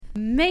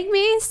Make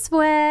me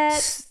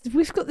sweat.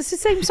 We've got the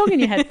same song in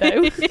your head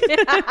though.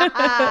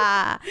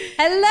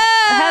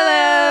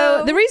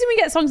 Hello. The reason we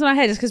get songs in our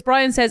head is because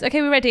Brian says,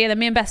 okay, we're ready, and then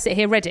me and Beth sit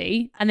here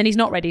ready, and then he's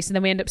not ready, so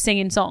then we end up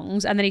singing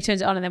songs, and then he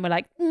turns it on, and then we're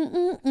like,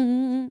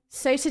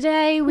 So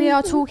today we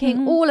are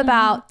talking all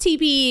about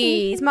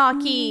TPs,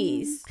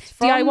 marquees,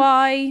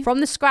 DIY.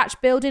 From the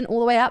scratch building all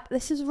the way up.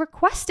 This is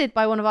requested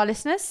by one of our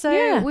listeners,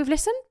 so we've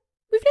listened.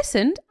 We've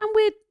listened, and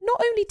we're not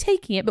only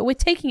taking it, but we're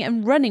taking it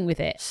and running with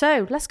it.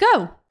 So let's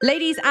go.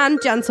 Ladies and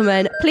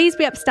gentlemen, please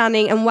be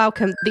upstanding and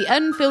welcome The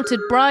Unfiltered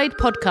Bride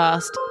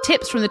Podcast,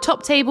 tips from the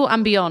top table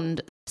and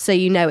beyond. so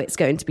you know it's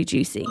going to be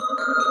juicy.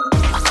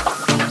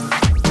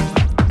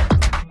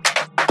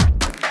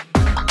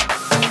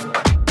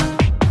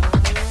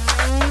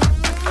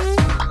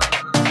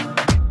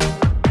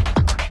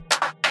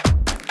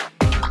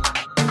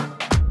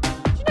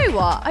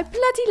 What? I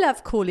bloody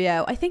love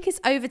Coolio. I think it's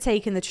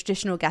overtaken the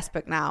traditional guest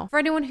book now. For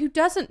anyone who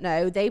doesn't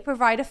know, they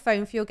provide a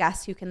phone for your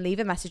guests who can leave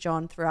a message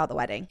on throughout the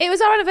wedding. It was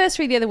our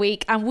anniversary the other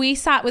week, and we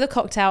sat with a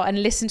cocktail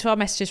and listened to our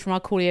messages from our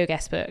Coolio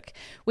guest book.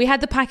 We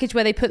had the package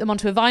where they put them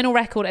onto a vinyl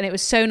record, and it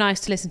was so nice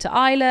to listen to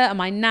Isla and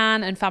my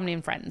nan and family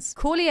and friends.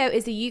 Coolio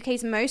is the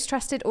UK's most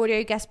trusted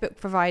audio guest book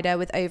provider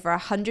with over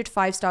 100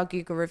 5-star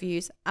Google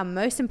reviews, and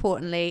most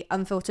importantly,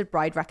 Unfiltered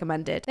Bride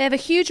recommended. They have a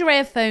huge array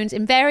of phones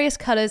in various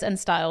colours and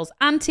styles: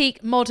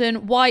 antique, modern,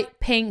 white,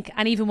 pink,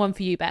 and even one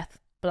for you, Beth,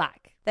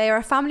 black. They are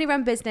a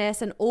family-run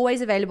business and always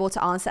available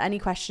to answer any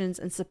questions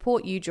and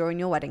support you during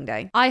your wedding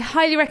day. I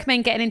highly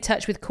recommend getting in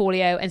touch with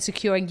Coolio and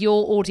securing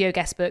your audio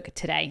guest book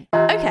today.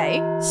 Okay,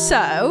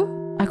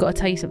 so... I've got to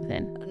tell you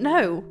something.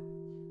 No.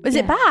 Was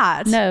it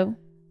bad? No.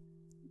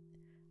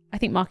 I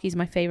think marquees are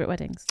my favourite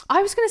weddings.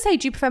 I was going to say,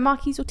 do you prefer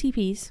marquees or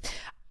teepees?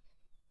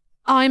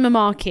 I'm a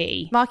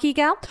marquee. Marquee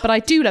gal? But I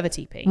do love a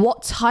teepee.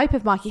 What type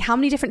of marquee? How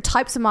many different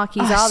types of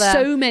marquees are there?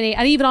 So many.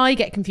 And even I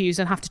get confused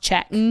and have to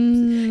check.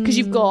 Because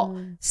you've got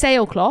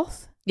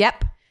sailcloth.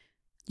 Yep.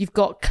 You've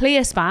got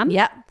clear span.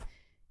 Yep.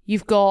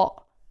 You've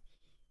got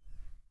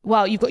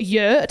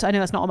yurt. I know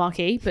that's not a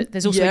marquee, but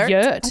there's also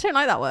yurt. I don't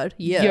like that word.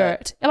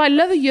 Yurt. Oh, I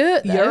love a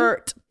yurt though.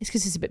 Yurt. It's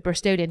because it's a bit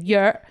Bristolian.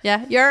 Yurt.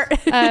 Yeah, yurt.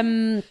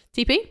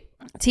 Teepee.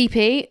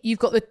 Teepee. You've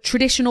got the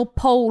traditional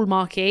pole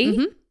marquee.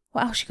 Mm-hmm.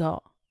 What else you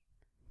got?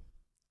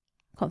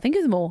 Can't think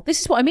of them all.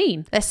 This is what I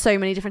mean. There's so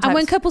many different types. And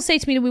when couples say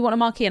to me, we want a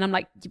marquee, and I'm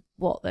like,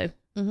 what though?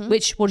 Mm-hmm.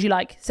 What do you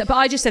like? So, but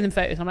I just send them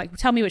photos. I'm like,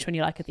 tell me which one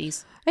you like of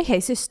these. Okay,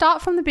 so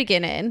start from the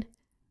beginning.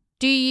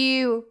 Do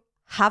you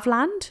have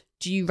land?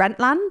 Do you rent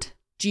land?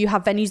 Do you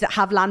have venues that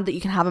have land that you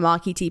can have a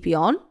marquee teepee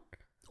on?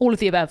 All of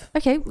the above.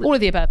 Okay. All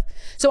of the above.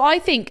 So I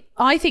think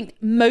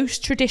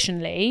most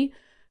traditionally,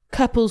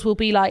 couples will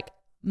be like,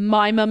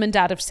 my mum and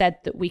dad have said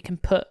that we can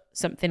put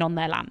something on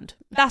their land.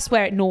 That's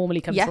where it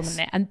normally comes from, isn't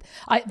it? And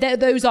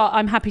those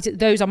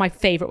are my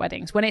favourite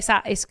weddings. When it's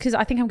because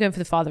I think I'm going for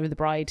the father of the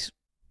bride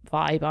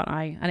vibe, aren't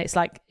I? And it's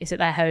like, it's at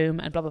their home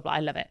and blah, blah, blah. I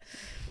love it.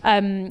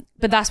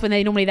 But that's when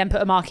they normally then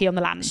put a marquee on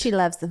the land. She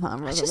loves the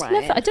farm. I just love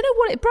that. I don't know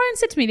what Brian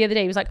said to me the other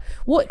day. He was like,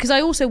 what? Because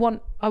I want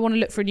to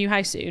look for a new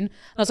house soon. And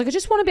I was like, I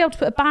just want to be able to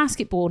put a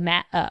basketball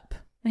net up.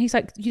 And he's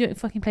like, you don't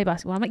fucking play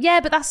basketball. I'm like, yeah,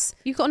 but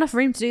you've got enough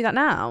room to do that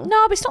now.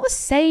 No, but it's not the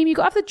same. You've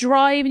got to have the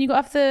drive and you've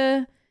got to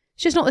have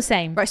it's just not the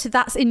same. Right, so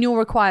that's in your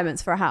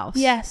requirements for a house?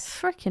 Yes.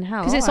 Freaking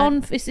hell.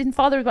 Because it's in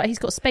Father, but he's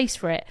got space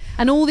for it.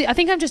 And I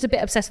think I'm just a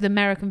bit obsessed with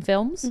American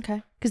films.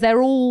 Okay. Because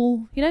they're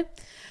all, when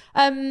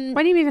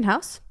are you moving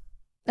house?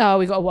 Oh,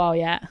 we've got a while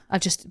yet.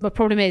 My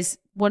problem is,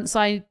 once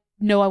I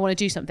know I want to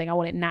do something, I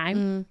want it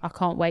now. I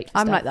can't wait for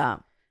I'm stuff. like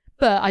that.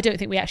 But I don't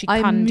think we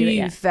actually can do it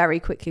yet. I move very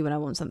quickly when I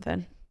want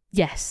something.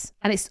 Yes.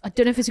 And I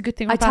don't know if it's a good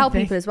thing or I a bad tell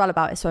thing. people as well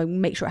about it, so I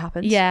make sure it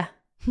happens. Yeah.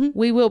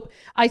 We will.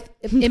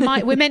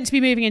 We're meant to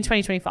be moving in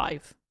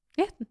 2025.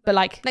 Yeah. But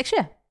like next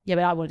year. Yeah,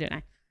 but I want to do it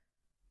now.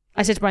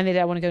 I said to Brian the other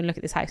day, I want to go and look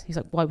at this house. And he's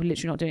like, why are we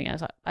literally not doing it? I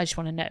was like, I just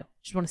want to know.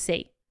 Just want to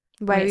see.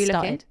 Where are you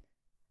looking?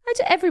 I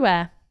do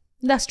everywhere.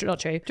 That's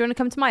not true. Do you want to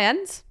come to my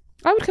ends?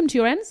 I would come to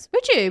your ends.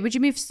 Would you? Would you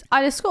move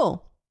Isla's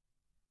school?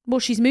 Well,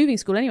 she's moving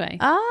school anyway.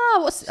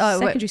 What's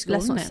secondary school?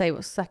 Let's not say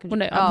what's secondary.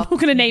 Well, no, I'm not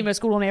going to name her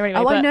school on here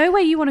anyway. I know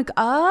where you want to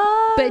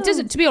go. But it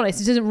doesn't. To be honest,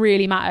 it doesn't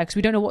really matter because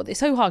we don't know what. It's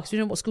so hard because we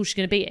don't know what school she's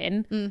going to be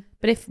in.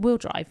 But if we'll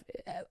drive,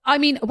 I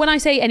mean, when I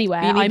say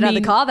anywhere, you need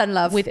another car, then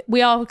love.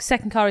 Our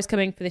second car is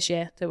coming for this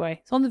year. Don't worry,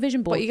 it's on the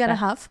vision board. What are you going to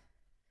have?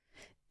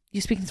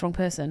 You're speaking to the wrong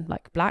person.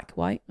 Like black,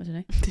 white. I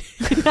don't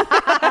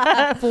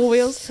know. 4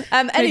 wheels.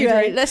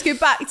 Anyway, let's go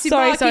back to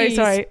marquees.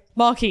 Sorry.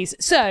 Marquees.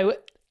 So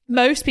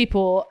most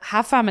people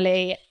have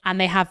family and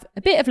they have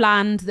a bit of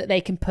land that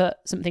they can put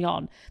something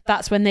on.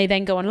 That's when they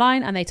then go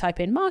online and they type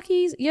in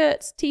marquees,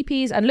 yurts,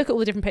 teepees, and look at all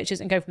the different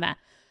pictures and go from there.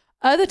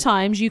 Other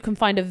times you can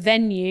find a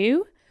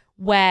venue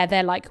where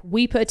they're like,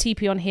 we put a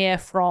teepee on here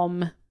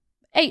from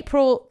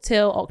April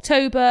till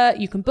October.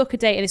 You can book a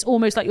date and it's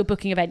almost like you're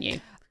booking a venue.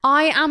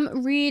 I'm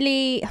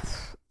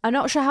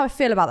not sure how I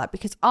feel about that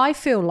because I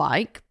feel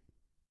like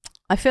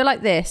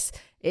this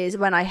is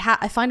when I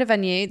find a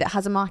venue that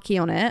has a marquee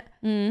on it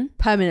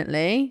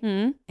permanently.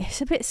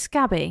 It's a bit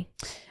scabby.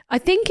 I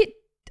think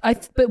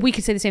but we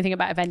could say the same thing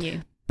about a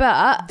venue.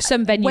 But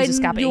some venues when are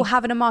scabby. you're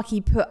having a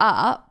marquee put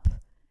up,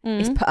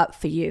 it's put up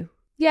for you.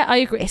 Yeah, I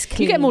agree. It's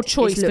clean. You get more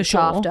choice it's for looked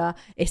sure. after.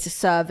 It's a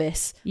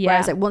service. Yeah.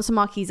 Whereas like once a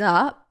marquee's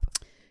up,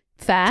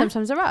 Fair.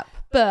 sometimes they're up.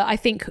 But I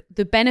think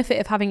the benefit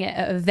of having it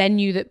at a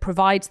venue that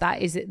provides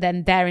that is that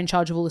then they're in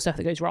charge of all the stuff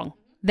that goes wrong.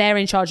 They're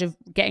in charge of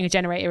getting a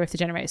generator if the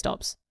generator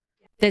stops.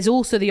 There's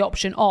also the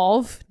option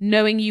of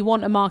knowing you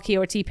want a marquee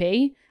or a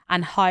TP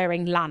and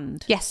hiring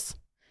land. Yes.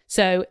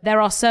 So there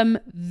are some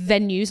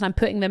venues, and I'm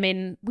putting them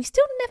in, we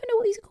still never know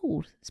what these are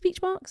called. Speech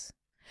marks?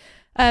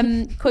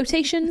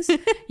 Quotations.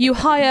 You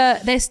hire,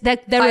 they're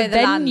Hire a the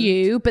land.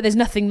 venue, but there's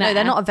nothing there. No,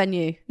 they're not a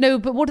venue. No,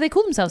 but what do they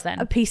call themselves then?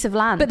 A piece of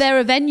land. But they're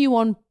a venue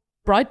on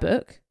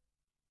Bridebook.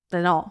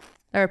 They're not.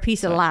 They're a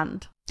piece of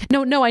land.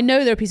 No, I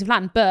know they're a piece of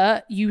land,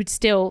 but you would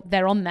still,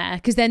 they're on there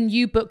because then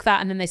you book that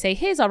and then they say,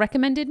 here's our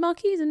recommended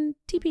marquees and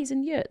teepees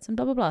and yurts and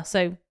blah, blah, blah.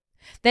 So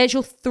there's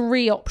your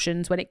 3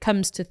 options when it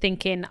comes to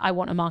thinking, I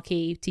want a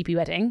marquee teepee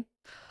wedding.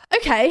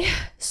 Okay,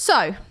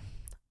 so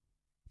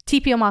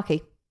TP or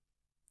marquee?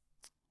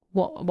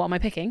 What am I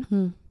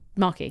picking?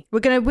 Marquee. We're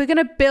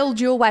gonna build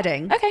your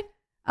wedding. Okay.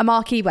 A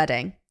marquee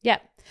wedding. Yeah.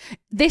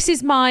 This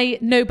is my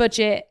no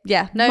budget.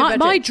 Yeah, no my, budget.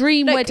 my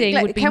dream Look, wedding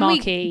look, would be can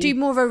marquee. we do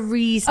more of a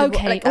reasonable?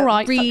 Okay, like all a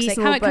right. Fuck's sake.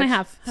 reasonable. Can I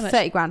have? How much?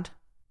 30 grand.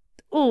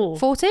 Oh,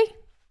 40?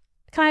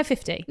 can I have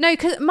 50? No,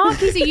 because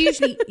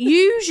marquees are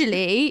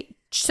usually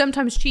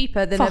sometimes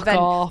cheaper than Fuck a venue.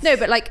 off. No,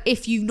 but like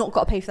if you've not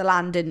got to pay for the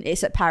land and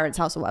it's at parents'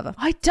 house or whatever.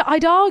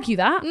 I'd argue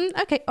that.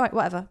 Okay, all right,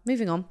 whatever.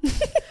 Moving on.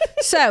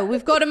 So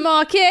we've got a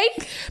marquee.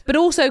 But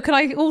also, can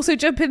I also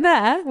jump in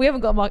there? We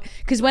haven't got a marquee.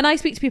 Because when I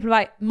speak to people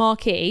about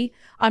marquee,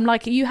 I'm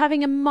like, are you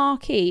having a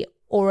marquee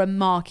or a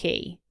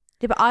marquee?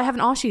 Yeah, but I haven't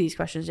asked you these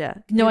questions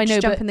yet. No, You're I know,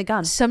 just but jumping the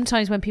gun.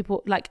 sometimes when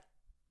people like,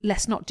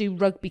 let's not do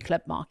rugby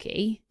club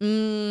marquee.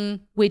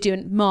 We're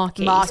doing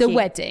marquee. It's a Marquee.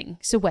 wedding.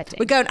 It's a wedding.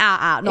 We're going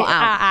out, not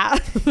out.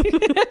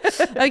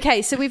 out.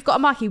 Okay, so we've got a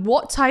marquee.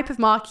 What type of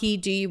marquee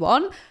do you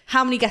want?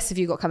 How many guests have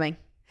you got coming?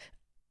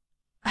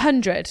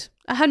 100.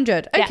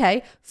 100. Yeah.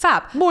 Okay,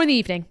 fab. More in the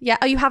evening. Yeah,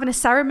 are you having a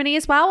ceremony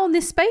as well on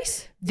this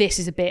space? This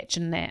is a bitch,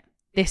 isn't it?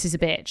 This is a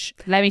bitch.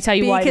 Let me tell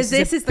you why. Because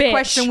this is the bitch.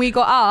 question we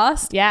got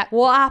asked. Yeah.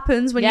 What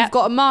happens when Yeah. you've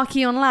got a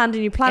marquee on land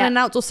and you plan Yeah. an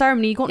outdoor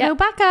ceremony? You got Yeah. no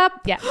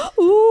backup. Yeah.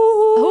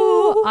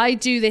 Ooh. I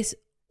do this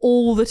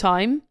all the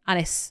time and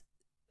it's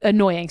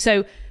annoying.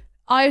 So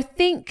I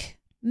think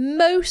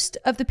most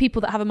of the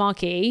people that have a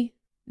marquee,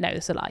 no,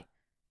 that's a lie.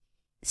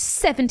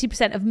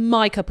 70% of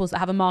my couples that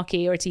have a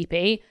marquee or a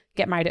TP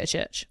get married at a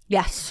church.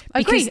 Yes.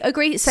 Because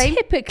Agree. Same.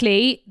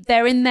 Typically,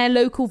 they're in their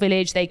local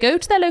village, they go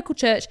to their local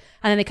church,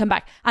 and then they come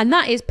back. And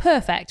that is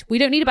perfect. We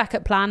don't need a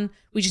backup plan.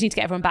 We just need to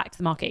get everyone back to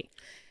the marquee.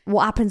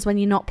 What happens when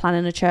you're not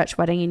planning a church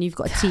wedding and you've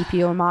got a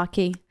TP or a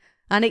marquee?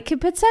 And it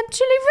could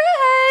potentially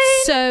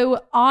rain.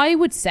 So I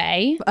would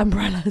say,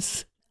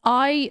 Umbrellas.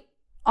 I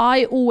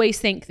always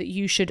think that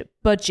you should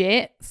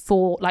budget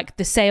for like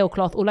the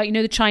sailcloth or like, you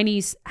know, the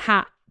Chinese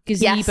hat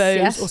gazebos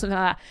Yes. or something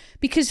like that.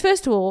 Because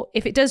first of all,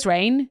 if it does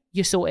rain,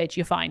 you're sorted,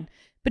 you're fine.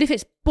 But if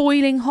it's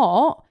boiling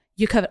hot,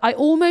 you're covered.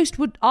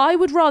 I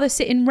would rather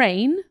sit in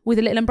rain with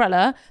a little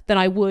umbrella than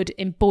I would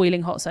in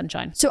boiling hot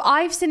sunshine. So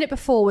I've seen it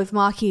before with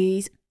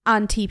marquees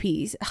and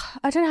TPs.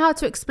 I don't know how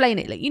to explain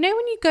it. Like, you know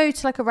when you go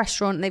to like a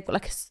restaurant and they've got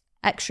like an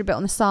extra bit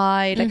on the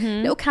side, like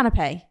little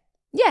canapé.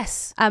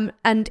 Yes. And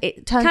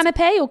it turns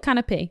Canapé or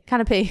canopy?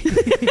 canopy.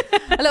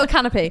 A little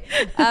canopy.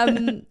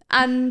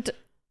 And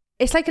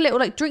it's like a little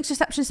like drinks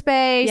reception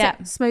space, Yeah.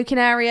 like smoking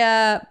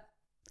area,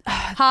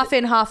 half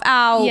in, half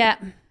out. Yeah.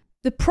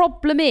 The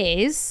problem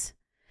is,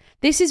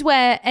 this is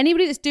where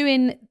anybody that's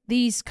doing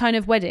these kind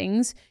of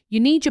weddings, you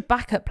need your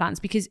backup plans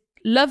because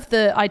love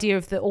the idea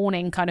of the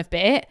awning kind of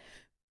bit,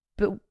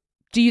 but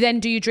do you then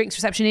do your drinks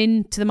reception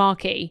into the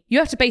marquee? You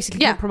have to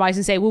basically compromise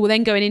and say, well, we're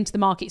then going into the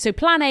marquee. So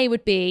plan A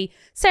would be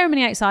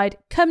ceremony outside,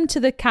 come to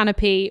the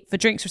canopy for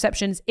drinks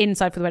receptions,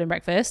 inside for the wedding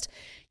breakfast.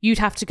 You'd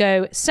have to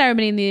go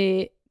ceremony in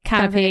the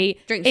canopy,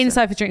 drinks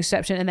inside for drinks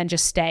reception, and then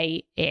just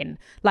stay in.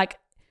 Like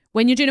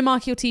when you're doing a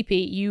marquee or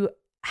TP, you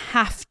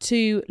have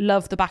to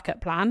love the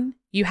backup plan.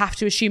 You have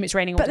to assume it's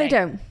raining all But day. they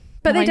don't.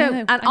 But No, they I don't. know,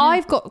 And I know.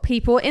 I've got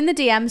people in the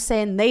DM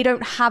saying they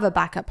don't have a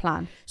backup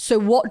plan. So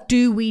what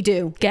do we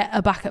do? Get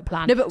a backup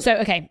plan. No, but- so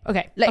okay.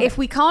 Like if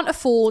we can't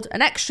afford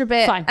an extra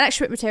bit, Fine. an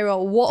extra bit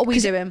material, what are we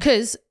doing?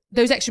 Because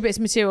those extra bits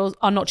of materials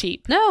are not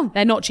cheap. No.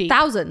 They're not cheap.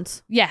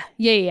 Thousands. Yeah.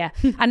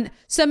 And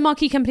some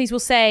marquee companies will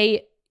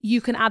say you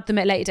can add them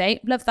at a later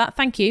date. Love that.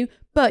 Thank you.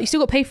 But you still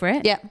got to pay for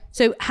it. Yeah.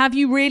 So have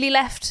you really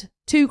left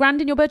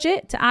 $2,000 in your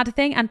budget to add a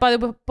thing? And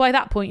by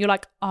that point, you're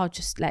like, oh,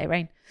 just let it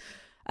rain.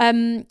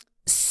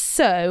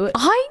 So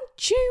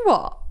Do you know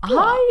what?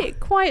 I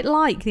quite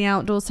like the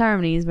outdoor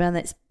ceremonies when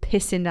it's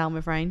pissing down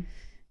with rain.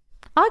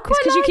 I quite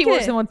because you like keep it.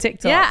 watching them on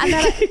TikTok. Yeah, and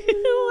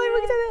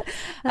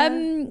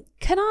then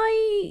can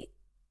I?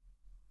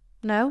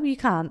 no, you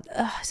can't.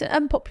 It's an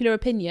unpopular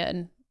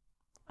opinion.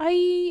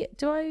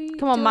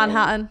 Come on,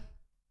 Manhattan.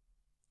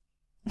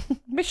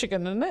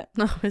 Michigan, isn't it?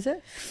 No, is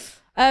it?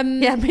 Yeah.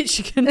 Yeah,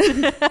 Michigan.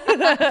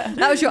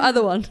 That was your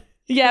other one.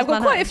 Yeah, I've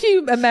got quite a Manhattan.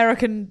 few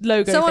American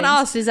logo Someone things.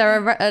 asked, is there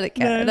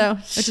a no.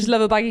 I just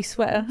love a baggy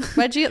sweater.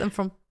 Where'd you get them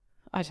from?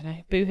 I don't know,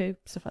 Boohoo,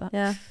 stuff like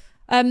that.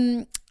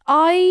 Yeah.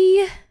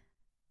 I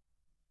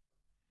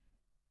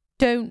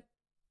don't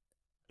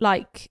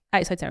like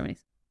outside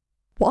ceremonies.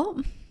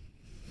 What?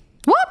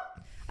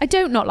 I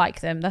don't not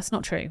like them. That's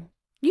not true.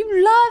 You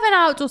love an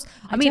outdoors.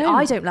 I mean, don't.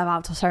 I don't love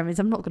outdoor ceremonies.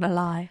 I'm not going to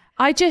lie.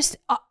 I just,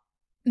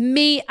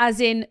 me as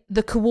in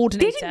the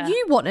coordinator. Didn't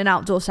you want an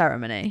outdoor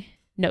ceremony?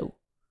 No.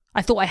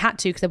 I thought I had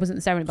to because there wasn't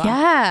the ceremony bar.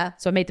 Yeah.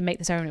 So I made them make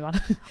the ceremony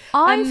one.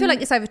 I feel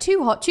like it's either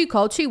too hot, too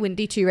cold, too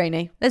windy, too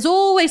rainy. There's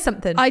always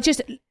something. I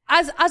just,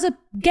 as a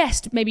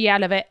guest, maybe I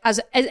love it. As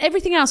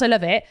everything else, I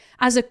love it.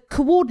 As a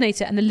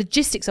coordinator and the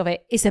logistics of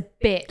it, it's a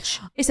bitch.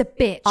 It's a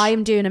bitch. I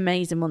am doing an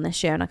amazing one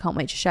this year and I can't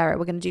wait to share it.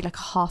 We're going to do like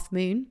a half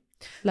moon.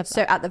 love that.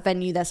 So at the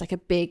venue, there's like a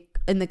big,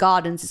 in the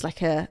gardens, it's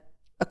like a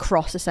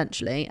cross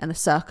essentially and a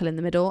circle in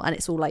the middle. And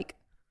it's all like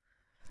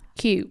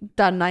Cute.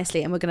 done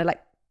nicely. And we're going to like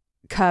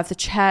curve the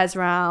chairs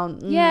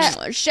around.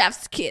 Yeah.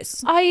 Chef's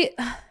kiss.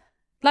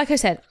 Like I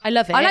said, I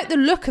love it. I like the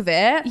look of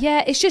it.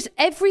 Yeah, it's just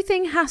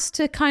everything has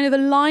to kind of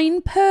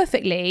align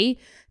perfectly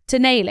to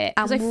nail it.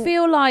 Because I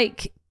feel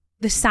like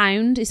the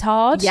sound is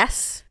hard.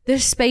 Yes. The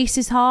space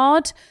is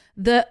hard.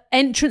 The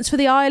entrance for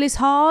the aisle is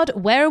hard.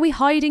 Where are we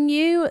hiding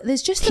you?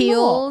 There's just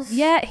Heels. a lot.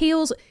 Yeah,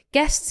 heels.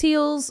 Guests'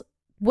 heels.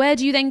 Where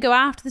do you then go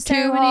after the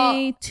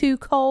ceremony? Too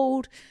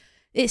cold.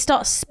 It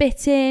starts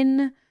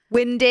spitting.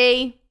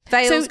 Windy.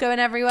 Veils So, going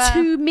everywhere.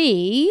 To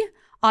me,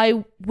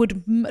 I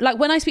would like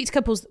when I speak to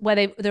couples where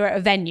they're at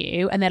a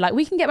venue and they're like,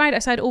 we can get married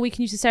outside or we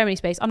can use the ceremony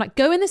space. I'm like,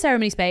 go in the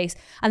ceremony space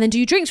and then do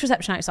your drinks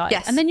reception outside.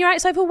 Yes. And then you're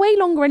outside for way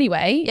longer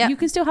anyway. Yeah. You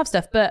can still have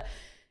stuff, but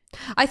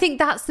I think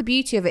that's the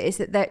beauty of it is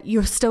that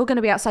you're still going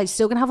to be outside. You're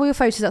still going to have all your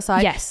photos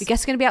outside. Yes. Your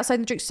guests are going to be outside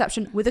in the drinks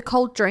reception with a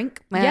cold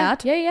drink. May I yeah,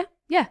 add?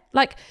 yeah.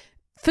 Like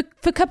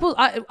for couples,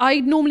 I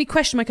normally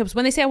question my couples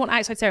when they say I want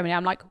outside ceremony.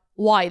 I'm like,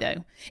 why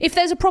though? If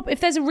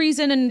there's a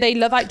reason and they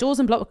love outdoors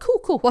and blah,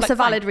 cool. What's like, a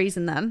valid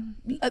reason then?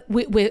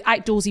 We're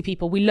outdoorsy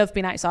people. We love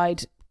being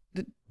outside.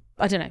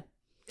 I don't know.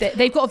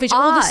 They've got a vision.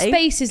 All the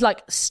space is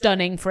like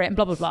stunning for it and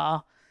blah, blah,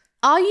 blah.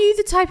 Are you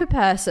the type of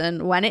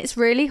person when it's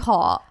really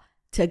hot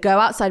to go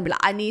outside and be like,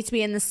 I need to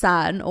be in the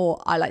sun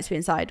or I like to be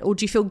inside? Or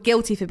do you feel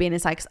guilty for being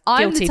inside? Because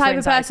I'm Guilty the for type of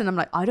inside. person, I'm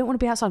like, I don't want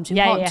to be outside. I'm too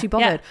Yeah, hot. yeah, I'm too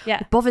bothered. yeah.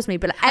 It bothers me.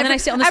 But like, And then I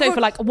sit on the sofa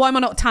like, why am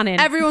I not tanning?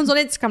 Everyone's on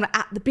Instagram like,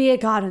 at the beer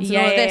gardens and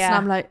all of this. And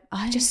I'm like,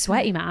 I just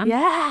sweaty, man.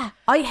 Yeah.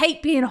 I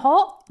hate being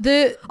hot.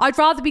 I'd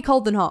rather be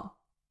cold than hot.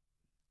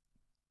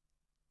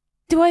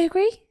 Do I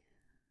agree?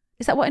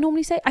 Is that what I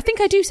normally say? I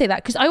think I do say that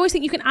because I always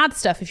think you can add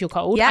stuff if you're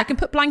cold. Yeah. I can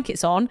put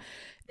blankets on.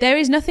 There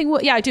is nothing.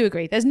 Yeah, I do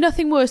agree. There's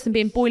nothing worse than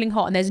being boiling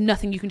hot and there's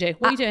nothing you can do.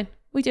 What are you doing?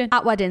 What are you doing?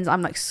 At weddings,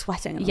 I'm like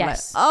sweating. And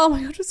Yes. I'm like, oh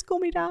my God, just cool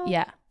me down.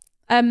 Yeah.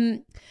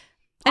 Anyway.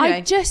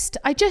 I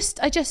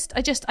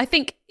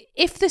think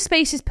if the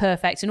space is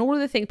perfect and all of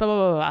the things, blah,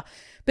 blah, blah, blah.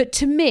 But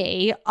to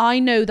me, I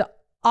know that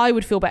I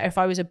would feel better if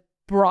I was a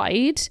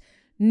bride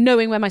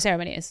knowing where my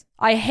ceremony is.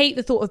 I hate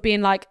the thought of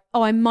being like,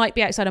 oh, I might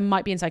be outside, I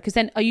might be inside. Because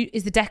then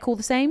is the decor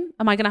the same?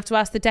 Am I going to have to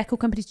ask the decor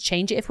company to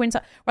change it if we're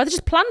inside? Rather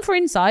just plan for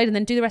inside and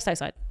then do the rest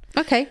outside.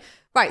 Okay.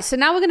 Right. So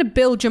now we're going to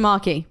build your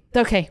marquee.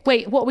 Okay.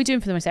 Wait, what are we doing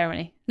for the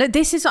ceremony? No,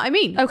 this is what I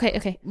mean.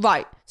 Okay.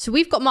 Right. So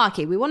we've got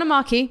marquee. We want a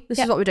marquee. This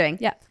is what we're doing.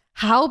 Yeah.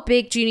 How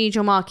big do you need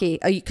your marquee?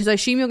 Because I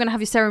assume you're going to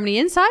have your ceremony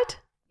inside.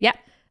 Yeah.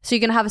 So you're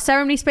going to have a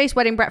ceremony space,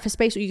 wedding breakfast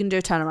space, or you can do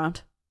a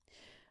turnaround.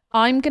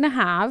 I'm going to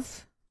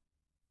have...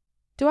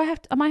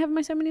 Am I having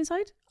my ceremony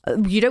inside?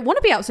 You don't want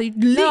to be out, so you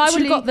literally... No, I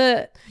would have got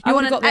the... You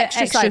want an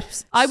extra side.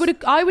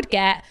 I would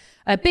get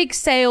a big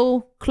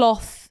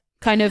sailcloth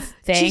kind of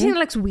thing. Do you think that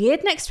looks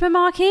weird next to a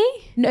marquee?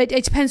 No,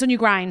 it depends on your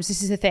grounds.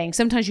 This is the thing.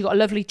 Sometimes you've got a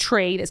lovely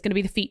tree that's going to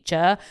be the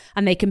feature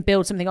and they can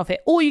build something off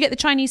it. Or you get the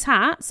Chinese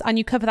hats and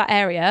you cover that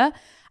area.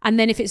 And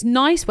then if it's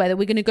nice weather,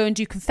 we're going to go and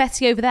do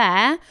confetti over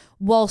there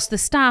whilst the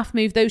staff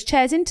move those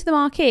chairs into the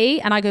marquee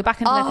and I go back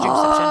into the drink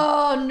reception.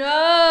 Oh,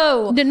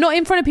 no. No, not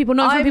in front of people,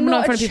 not in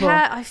front of people.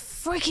 I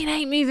freaking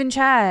hate moving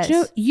chairs.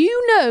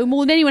 You know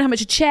more than anyone how much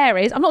a chair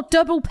is. I'm not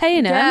double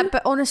paying them. Yeah,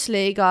 but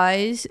honestly,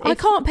 guys... I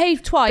can't pay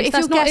twice.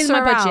 That's not in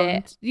my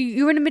budget.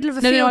 You're in the middle of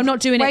a No, field. I'm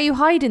not doing it. Where are you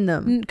hiding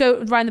them?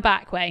 Go around the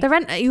back way.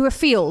 You're a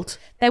field.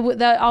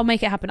 I'll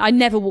make it happen. I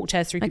never walk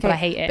chairs through people. Okay. I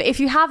hate it. But if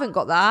you haven't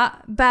got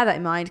that, bear that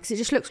in mind because it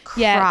just looks crap.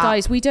 Yeah,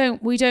 guys, we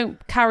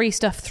don't carry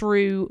stuff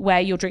through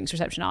where your drinks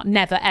reception are.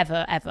 Never,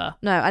 ever, ever.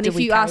 No, and if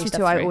you ask me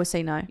to, I always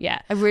say no.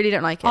 Yeah. I really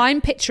don't like it.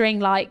 I'm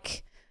picturing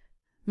like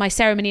my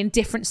ceremony in a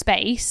different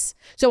space.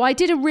 So I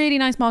did a really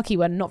nice marquee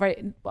one,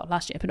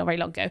 last year, but not very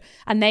long ago.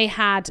 And they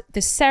had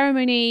the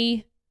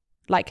ceremony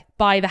like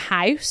by the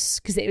house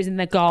because it was in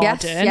the garden.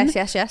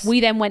 Yes. We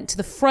then went to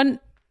the front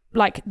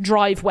like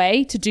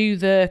driveway to do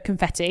the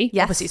confetti.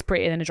 Yes. Obviously it's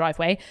prettier than a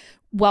driveway.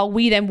 Well,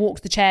 we then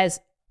walked the chairs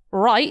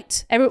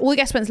right. All the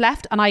guests went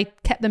left and I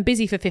kept them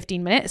busy for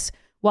 15 minutes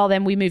while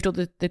then we moved all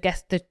the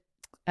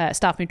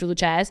staff moved all the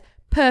chairs.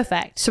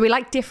 Perfect. So we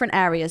like different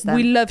areas then.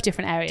 We love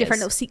different areas. Different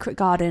little secret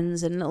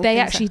gardens and little They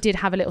things actually did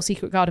have a little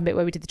secret garden bit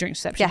where we did the drinks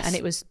reception and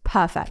it was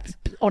perfect.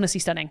 honestly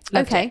stunning.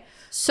 Loved Okay. it.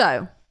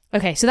 So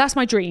Okay, so that's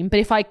my dream. But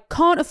if I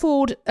can't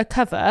afford a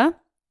cover,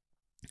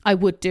 I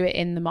would do it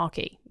in the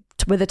marquee.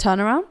 With a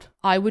turnaround?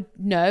 I would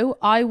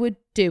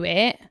do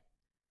it.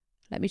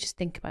 Let me just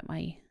think about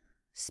my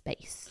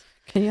space.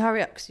 Can you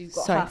hurry up? Because you've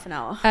got half an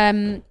hour.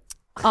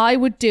 I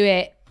would do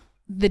it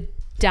the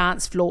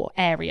dance floor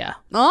area.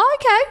 Oh,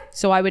 okay.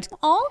 So I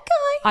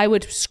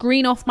would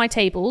screen off my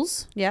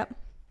tables. Yep.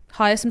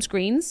 Hire some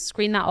screens,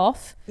 screen that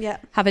off. Yeah.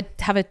 Have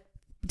a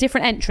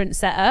different entrance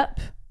set up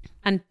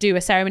and do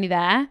a ceremony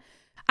there.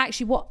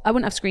 Actually, I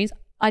wouldn't have screens.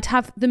 I'd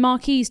have the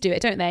marquees do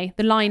it, don't they?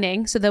 The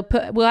lining. So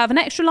we'll have an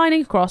extra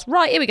lining across.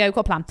 Right, here we go.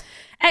 Got a plan.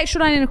 Extra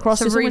lining across.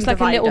 So it's almost like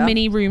a little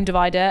mini room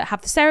divider.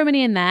 Have the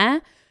ceremony in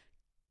there.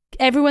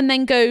 Everyone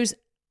then goes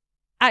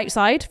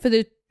outside for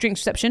the drinks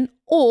reception.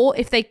 Or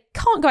if they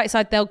can't go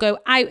outside, they'll go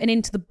out and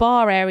into the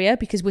bar area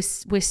because we're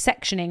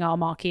sectioning our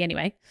marquee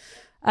anyway.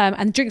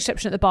 And drinks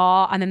reception at the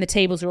bar, and then the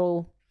tables are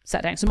all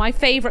set down. So my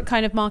favourite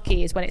kind of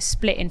marquee is when it's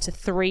split into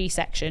 3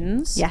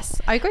 sections.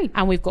 Yes, I agree.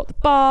 And we've got the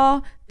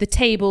bar, the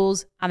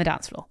tables, and the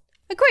dance floor.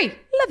 Agree.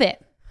 Love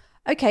it.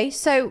 Okay,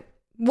 so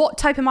what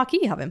type of marquee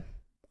are you having?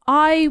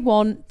 I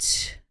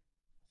want...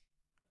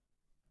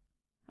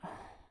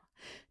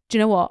 Do you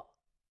know what?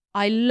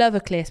 I love a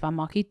clear span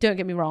marquee, don't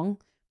get me wrong,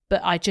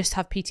 but I just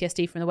have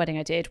PTSD from the wedding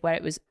I did where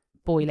it was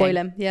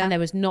boiling. Yeah. And there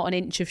was not an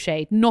inch of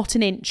shade.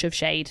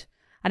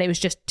 And it was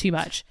just too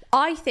much.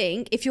 I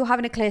think if you're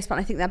having a clear span,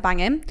 I think they're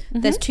banging.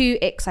 Mm-hmm. There's 2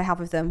 icks I have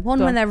with them. One,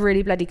 when they're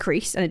really bloody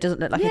creased and it doesn't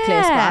look like a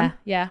clear span.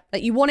 Yeah.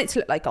 Like you want it to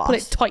look like glass. Put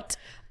it tight.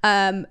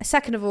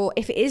 Second of all,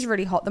 if it is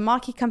really hot, the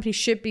marquee company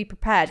should be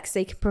prepared because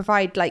they can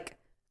provide like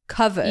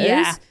covers.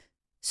 Yeah.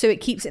 So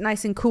it keeps it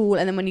nice and cool.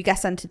 And then when you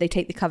guest enter, they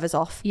take the covers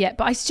off. Yeah.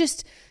 But it's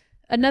just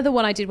another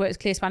one I did where it was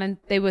clear span and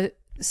they were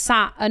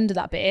sat under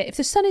that bit. If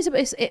the sun is,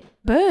 it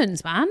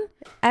burns, man.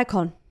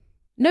 Aircon.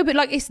 No, but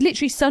like it's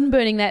literally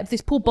sunburning there.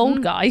 This poor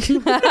bald guy.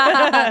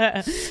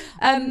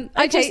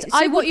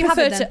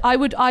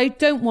 I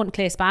don't want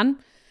clear span.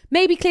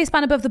 Maybe clear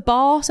span above the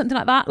bar, something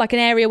like that, like an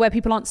area where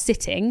people aren't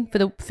sitting for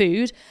the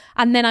food.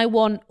 And then I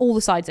want all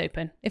the sides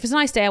open. If it's a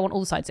nice day, I want all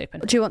the sides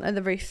open. Do you want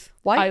the roof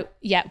white?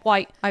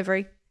 White,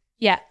 ivory.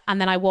 Yeah, and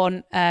then I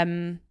want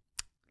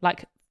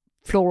like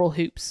floral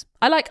hoops.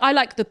 I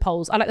like the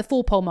poles. I like the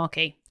 4-pole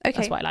marquee. Okay,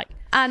 that's what I like.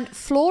 And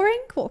flooring,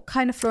 what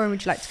kind of flooring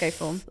would you like to go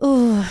for?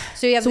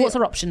 So what's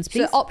our options,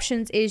 please? So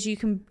options is you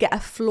can get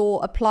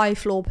a ply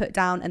floor put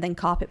down and then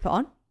carpet put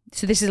on.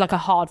 So this is like a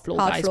hard floor,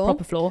 guys,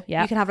 proper floor.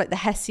 Yeah. You can have like the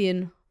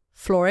Hessian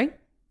flooring.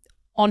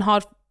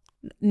 Not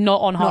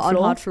on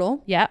hard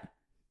floor. Yeah.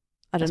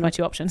 That's my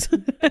 2 options.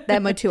 They're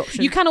my 2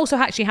 options. You can also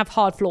actually have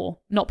hard floor,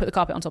 not put the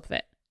carpet on top of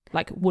it,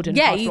 like wooden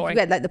hard flooring. Yeah, you can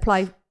get like the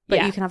ply,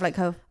 but you can have like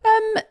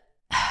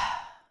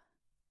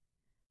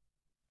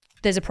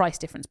There's a price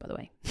difference, by the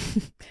way.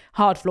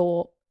 Hard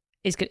floor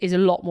is a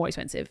lot more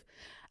expensive.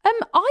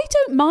 I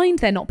don't mind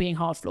there not being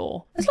hard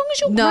floor as long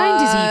as your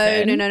ground is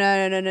even.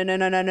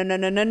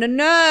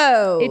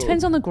 No. It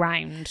depends on the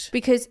ground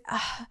because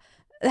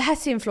the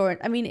Hessian flooring.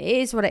 I mean, it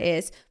is what it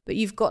is, but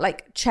you've got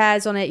like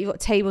chairs on it, you've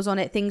got tables on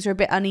it. Things are a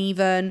bit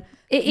uneven.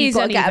 You've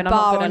got to get a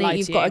bar on it.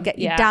 You've got to get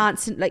your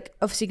dance and like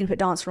obviously you're gonna put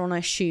dance floor on, I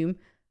assume.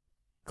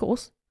 Of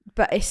course,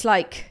 but it's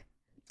like.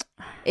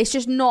 It's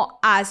just not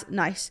as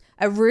nice.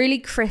 A really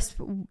crisp,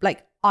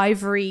 like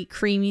ivory,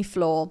 creamy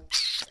floor.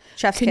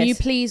 Chef's kiss. Can you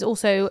please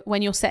also,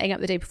 when you're setting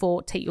up the day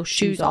before, take your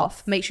shoes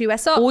off? Make sure you wear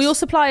socks. All your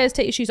suppliers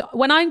take your shoes off.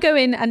 When I'm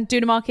going and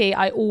doing a marquee,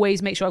 I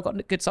always make sure I've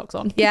got good socks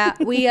on. Yeah,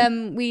 we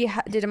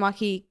did a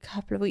marquee a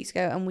couple of weeks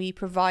ago, and we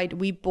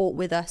bought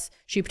with us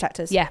shoe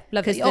protectors. Yeah,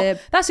 lovely.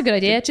 That's a good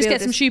idea. Just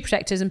get some shoe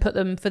protectors and put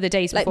them for the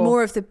days before. Like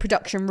more of the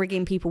production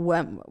rigging people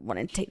weren't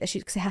wanting to take their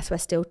shoes because they have to wear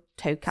steel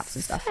toe caps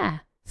and stuff.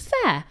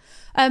 Fair.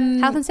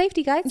 Health and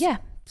safety, guys. Yeah,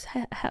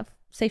 have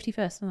safety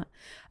first. Isn't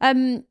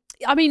it?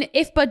 I mean,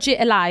 if budget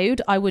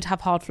allowed, I would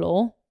have hard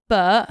floor,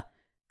 but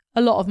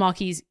a lot of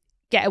marquees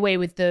get away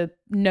with the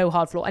no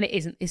hard floor, and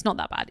it's not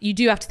that bad. You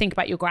do have to think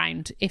about your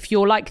ground. If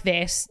you're like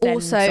this, then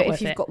also if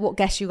you've got what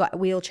guests you got,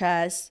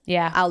 wheelchairs,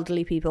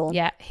 elderly people,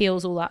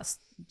 heels, all that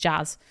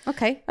jazz.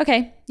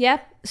 Okay,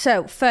 yeah.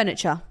 So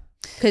furniture.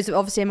 Because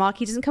obviously a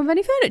marquee doesn't come with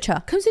any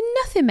furniture. Comes with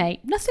nothing,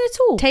 mate. Nothing at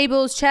all.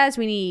 Tables, chairs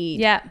we need.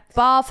 Yeah.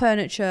 Bar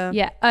furniture.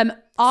 Yeah.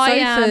 I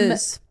am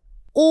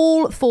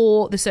all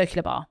for the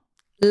circular bar.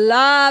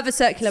 Love a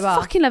circular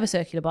bar. Fucking love a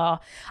circular bar.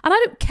 And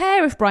I don't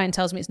care if Brian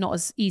tells me it's not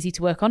as easy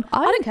to work on.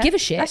 I don't give a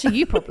shit. That's a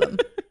you problem.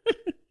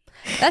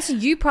 That's a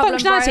you problem,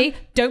 functionality, Brian.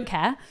 Don't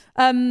care.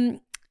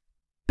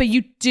 But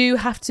you do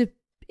have to,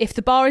 if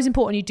the bar is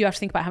important, you do have to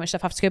think about how much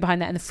stuff has to go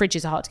behind that, and the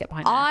fridges are hard to get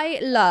behind there. I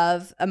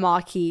love a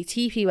marquee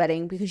TP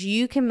wedding because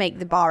you can make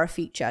the bar a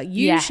feature.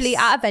 Usually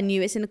at a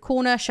venue, it's in a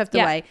corner, shoved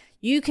away.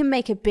 You can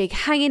make a big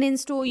hanging in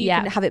store. You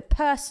can have it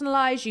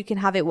personalized. You can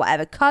have it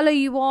whatever color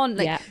you want.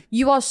 Like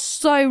you are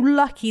so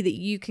lucky that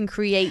you can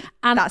create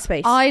that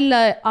space. I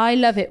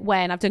love it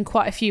when I've done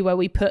quite a few where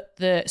we put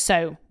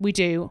we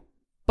do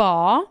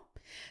bar.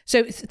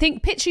 So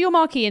picture your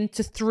marquee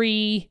into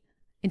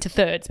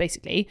thirds,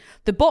 basically.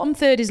 The bottom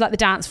third is like the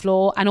dance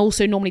floor, and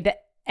also normally the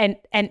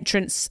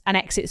entrance and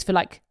exits for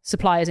like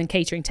suppliers and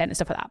catering tent and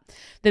stuff like that.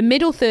 The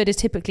middle third is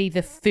typically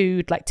the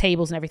food, like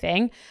tables and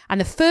everything. And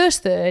the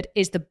first third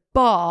is the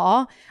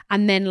bar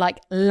and then like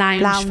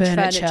lounge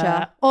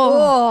furniture.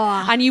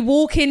 Oh. And you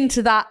walk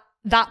into that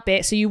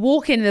bit. So you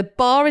walk in, the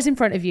bar is in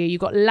front of you.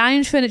 You've got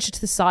lounge furniture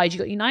to the side. You've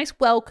got your nice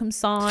welcome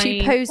sign.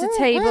 2 poser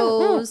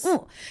tables.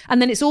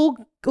 And then it's all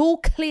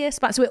clear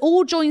span. So it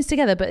all joins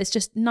together, but it's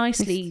just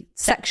nicely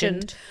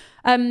sectioned.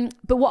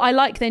 But what I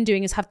like then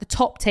doing is have the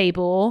top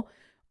table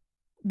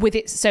with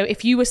it. So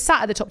if you were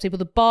sat at the top table,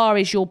 the bar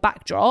is your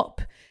backdrop,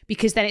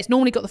 because then it's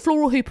normally got the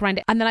floral hoop around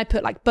it. And then I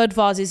put like bud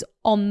vases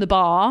on the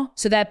bar.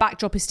 So their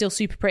backdrop is still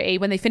super pretty.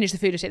 When they finish the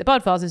food, I take the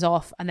bud vases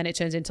off and then it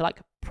turns into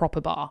like a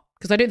proper bar.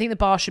 Because I don't think the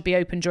bar should be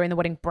open during the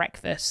wedding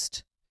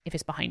breakfast if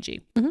it's behind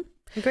you.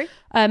 Mm-hmm. Agree.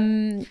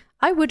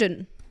 I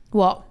wouldn't.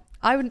 What?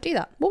 I wouldn't do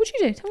that. What would you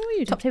do? Tell me what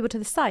you do. Top table to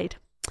the side.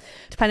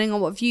 Depending on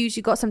what views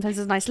you got, sometimes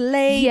there's a nice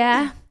lake.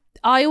 Yeah.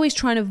 I always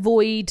try and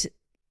avoid,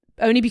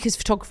 only because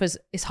photographers,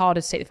 it's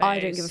harder to take the photos. I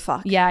don't give a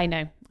fuck. Yeah, I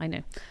know.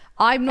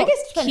 I'm not I guess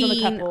it depends on the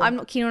keen. couple. I'm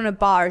not keen on a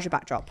bar as your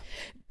backdrop.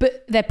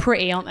 But they're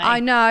pretty, aren't they? I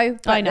know.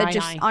 I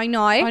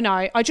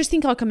know. I just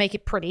think I can make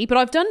it pretty. But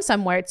I've done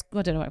some where it's,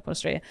 I don't know,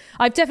 Australia.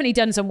 I've definitely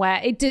done some where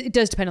it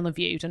does depend on the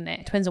view, doesn't it?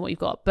 It depends on what you've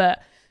got.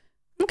 But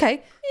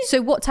okay.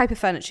 So what type of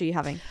furniture are you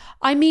having?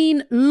 I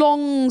mean,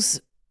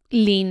 longs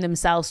lean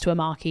themselves to a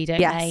marquee, don't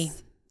they?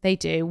 They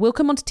do. We'll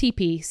come on to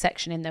TP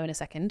section in a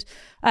second.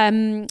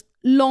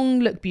 Long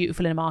look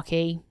beautiful in a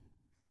marquee.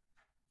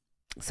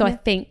 So I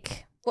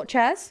think... What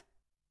chairs?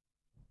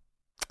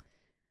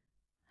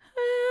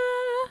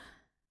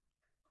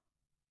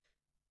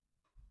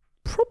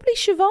 Probably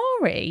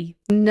Chiavari.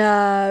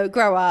 No,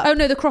 grow up. Oh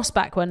no, the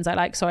crossback ones I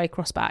like. Sorry,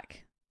 crossback.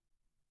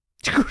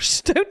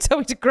 Don't tell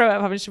me to grow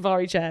up having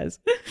Chiavari chairs.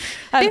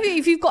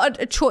 If you've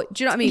got a choice,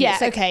 do you know what I mean? Yeah,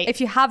 like, okay. If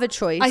you have a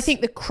choice. I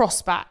think the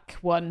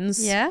crossback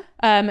ones. Yeah.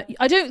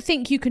 I don't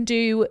think you can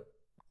do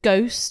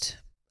ghost.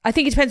 I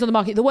think it depends on the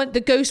market. The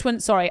ghost one,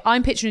 sorry,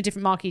 I'm picturing a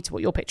different marquee to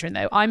what you're picturing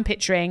though. I'm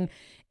picturing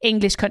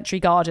English country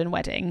garden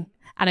wedding,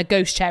 and a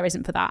ghost chair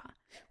isn't for that.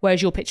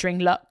 Whereas you're picturing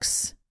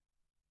luxe.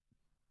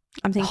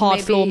 I'm thinking hard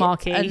maybe floor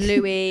marquee. A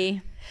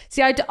Louis.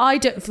 See, I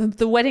don't, for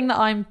the wedding that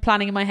I'm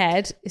planning in my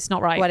head, it's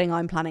not right. Wedding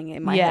I'm planning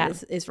in my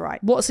head is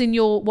right. What's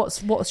your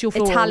florals?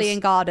 Italian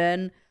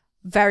garden,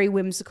 very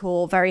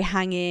whimsical, very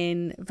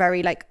hanging,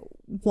 very like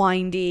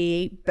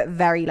windy, but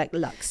very like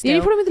luxe still. The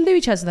only problem with the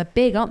Louis chairs is they're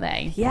big, aren't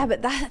they? Yeah, but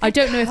I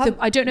don't know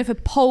if a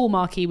pole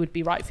marquee would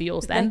be right for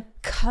yours then.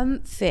 They're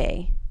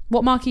comfy.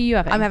 What marquee are you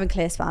having? I'm having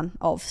clear span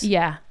of.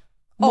 Yeah.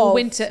 More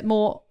winter,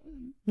 more...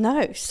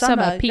 No,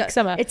 summer. Peak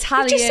summer.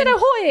 Italian. You just said how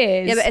hot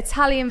it is. Yeah, but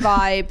Italian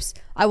vibes.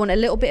 I want a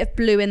little bit of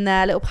blue in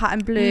there, a little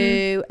pattern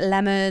blue,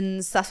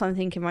 lemons. That's what I'm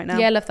thinking right now.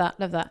 Yeah, love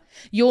that.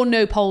 You're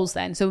no poles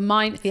then. So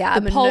mine,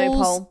 I'm a no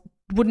pole.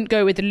 Wouldn't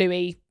go with the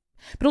Louis.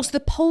 But also the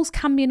poles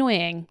can be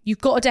annoying.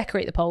 You've got to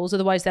decorate the poles,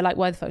 otherwise they're like,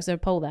 why the fuck is there a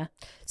pole there?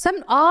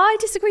 I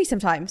disagree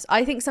sometimes.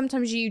 I think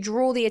sometimes you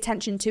draw the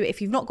attention to,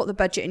 if you've not got the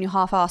budget and you're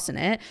half-arsing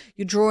it,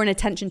 you're drawing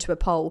attention to a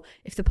pole.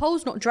 If the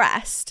pole's not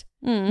dressed,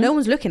 no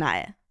one's looking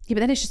at it. Yeah,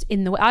 but then it's just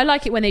in the way. I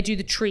like it when they do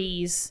the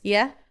trees.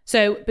 Yeah.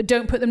 So, but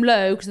don't put them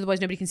low because otherwise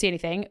nobody can see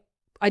anything.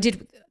 I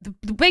did,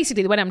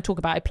 basically the wedding I'm talking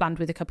about, I planned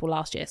with a couple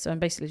last year. So I'm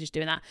basically just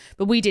doing that.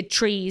 But we did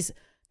trees.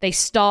 They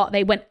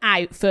went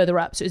out further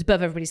up. So it was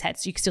above everybody's head.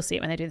 So you can still see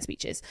it when they're doing the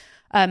speeches.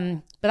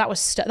 But that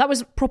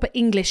was proper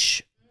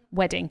English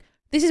wedding.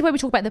 This is where we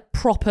talk about the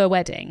proper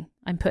wedding.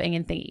 I'm putting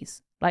in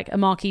thingies. Like a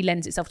marquee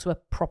lends itself to a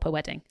proper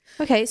wedding.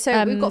 Okay,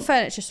 so we've got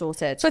furniture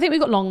sorted. So I think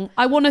we've got long.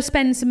 I want to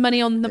spend some money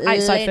on the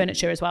outside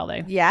furniture as well,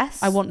 though.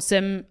 Yes. I want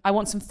some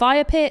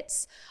fire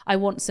pits. I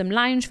want some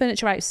lounge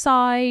furniture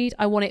outside.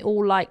 I want it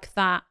all like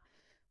that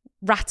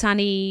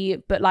rattan-y,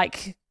 but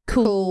like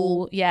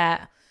cool.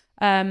 Yeah.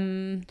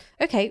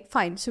 Okay,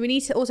 fine. So we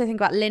need to also think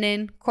about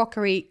linen,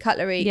 crockery,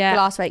 cutlery,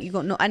 glassware. You've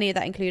got not any of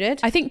that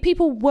included. I think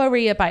people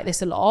worry about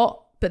this a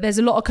lot, but there's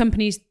a lot of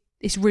companies.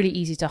 It's really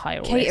easy to hire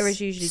all caterers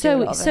this. Usually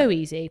do a lot of so it.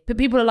 easy. But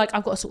people are like,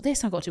 I've got to sort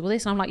this, I've got to do all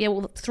this. And I'm like, yeah,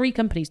 well, 3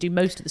 companies do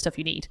most of the stuff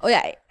you need. Oh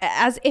yeah,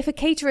 as if a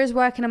caterer is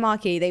working a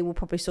marquee, they will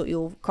probably sort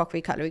your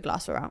crockery, cutlery,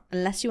 glassware out,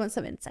 unless you want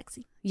something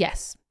sexy.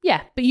 Yes.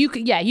 Yeah. But you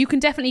can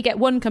definitely get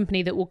one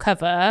company that will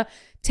cover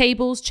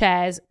tables,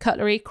 chairs,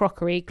 cutlery,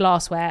 crockery,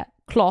 glassware,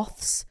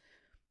 cloths,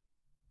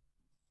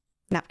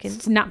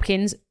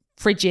 napkins,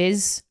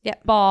 fridges,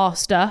 bar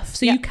stuff.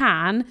 So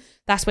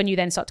that's when you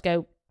then start to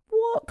go,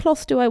 what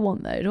cloth do I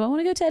want though? Do I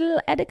want to go to a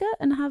little Edeka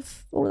and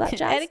have all of that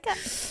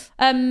jazz?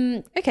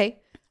 Okay,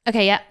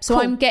 yeah. So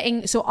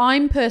cool.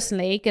 I'm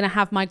personally going to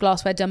have my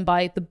glassware done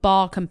by the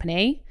bar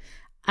company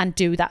and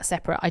do that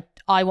separate.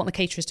 I want the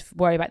caterers to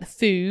worry about the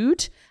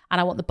food and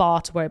I want the bar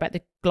to worry about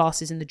the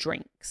glasses and the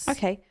drinks.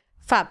 Okay,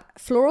 fab.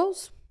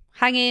 Florals,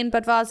 hanging,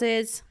 bud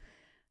vases.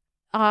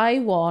 I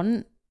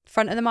want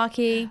front of the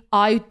marquee.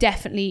 I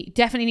definitely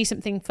need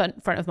something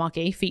front of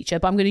marquee feature,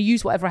 but I'm going to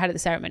use whatever I had at the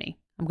ceremony.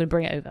 I'm going to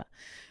bring it over.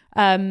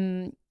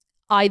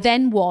 I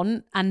then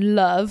want and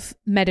love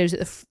meadows at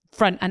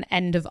front and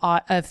end of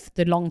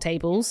the long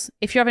tables.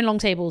 If you're having long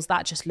tables,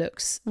 that just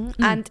looks...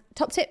 And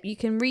top tip, you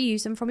can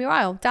reuse them from your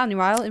aisle, down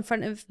your aisle, in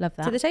front of Love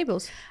that. to the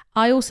tables.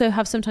 I also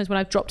have sometimes when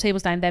I've dropped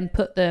tables down, then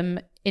put them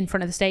in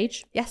front of the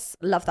stage. Yes,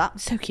 love that.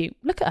 So cute.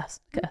 Look at us.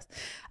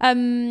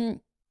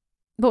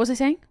 What was I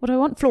saying? What do I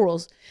want?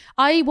 Florals.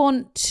 I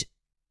want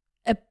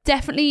a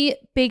definitely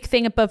big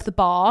thing above the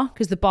bar,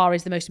 because the bar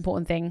is the most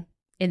important thing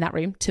in that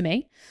room to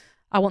me.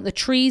 I want the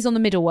trees on the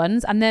middle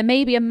ones, and there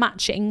may be a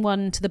matching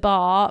one to the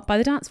bar by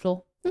the dance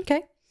floor.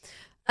 Okay.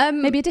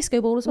 Maybe a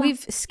disco ball as well. We've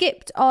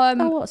skipped...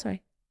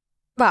 Sorry.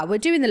 Well, we're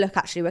doing the look,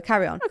 actually. We'll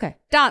carry on. Okay.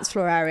 Dance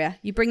floor area.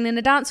 You bringing in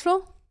a dance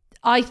floor?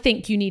 I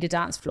think you need a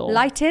dance floor.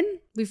 Lighting.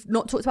 We've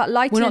not talked about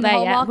lighting. We're not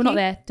there yet. Marquee. We're not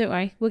there. Don't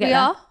worry. We'll get we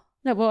there. Are?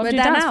 No, well, I'm We're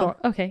doing there dance now. floor.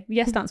 Okay.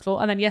 Yes, dance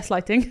floor. And then yes,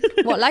 lighting.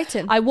 What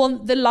lighting? I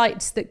want the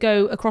lights that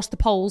go across the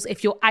poles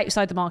if you're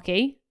outside the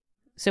marquee.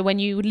 So when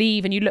you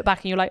leave and you look back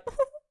and you're like...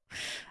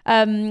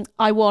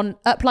 I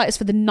want uplighters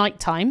for the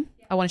nighttime.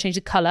 I want to change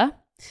the colour.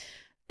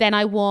 Then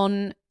I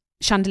want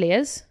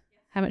chandeliers.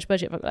 How much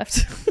budget have I got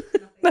left?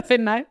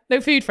 Nothing now.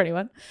 No food for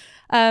anyone.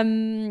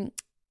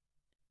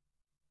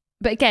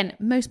 But again,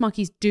 most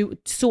marquees do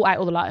sort out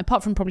all the lighting.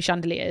 Apart from probably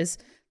chandeliers,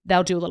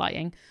 they'll do all the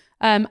lighting.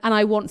 And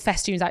I want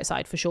festoons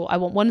outside for sure. I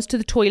want ones to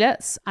the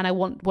toilets, and I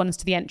want ones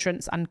to the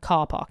entrance and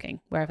car parking,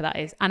 wherever that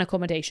is, and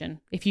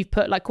accommodation. If you've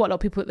put, like, quite a lot of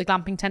people put the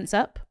glamping tents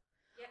up,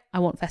 I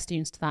want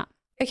festoons to that.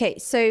 Okay,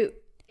 so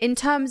in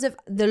terms of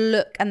the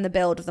look and the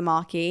build of the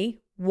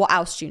marquee, what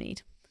else do you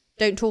need?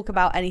 Don't talk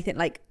about anything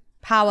like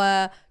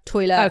power,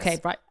 toilets. Okay,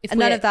 right. And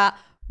none of that.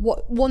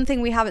 One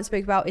thing we haven't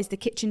spoke about is the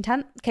kitchen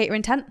tent,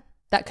 catering tent.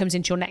 That comes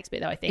into your next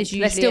bit, though, I think.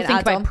 Let's still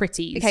think about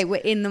pretties. Okay,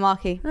 we're in the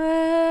marquee.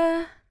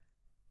 Don't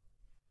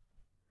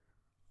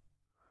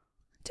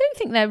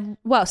think they're...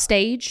 Well,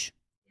 stage.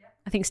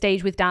 I think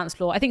stage with dance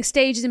floor. I think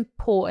stage is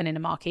important in a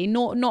marquee.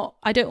 Not.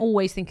 I don't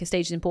always think a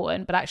stage is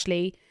important, but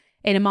actually...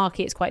 in a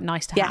marquee, it's quite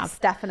nice to have. Yes,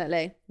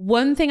 definitely.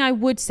 One thing I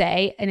would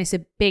say, and it's a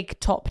big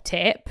top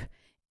tip,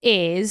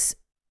 is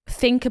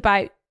think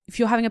about if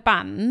you're having a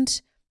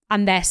band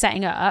and they're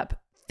setting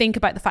up, think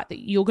about the fact that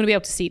you're going to be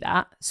able to see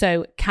that.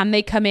 So can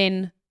they come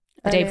in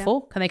the day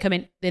before? Can they come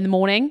in the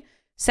morning,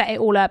 set it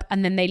all up,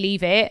 and then they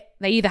leave it?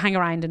 They either hang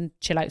around and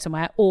chill out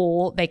somewhere,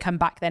 or they come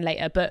back then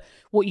later. But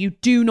what you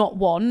do not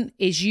want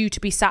is you to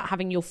be sat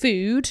having your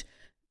food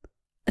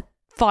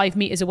 5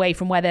 meters away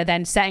from where they're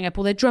then setting up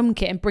all their drum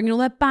kit and bringing all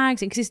their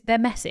bags in, because they're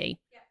messy.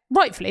 Yeah.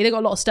 Rightfully, they've got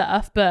a lot of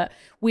stuff, but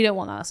we don't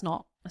want that. That's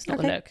not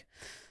the look.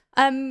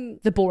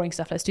 The boring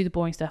stuff. Let's do the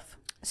boring stuff.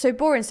 So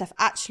boring stuff.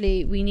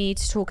 Actually, we need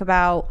to talk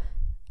about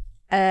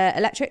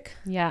electric.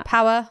 Yeah.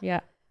 Power. Yeah.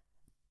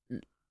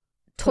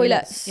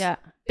 Toilets. Yeah.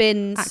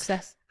 Bins.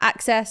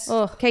 Access.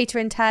 Oh.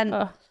 Catering tent.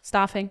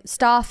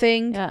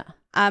 Staffing. Yeah.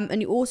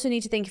 And you also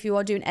need to think, if you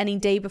are doing any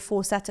day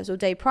before setups or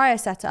day prior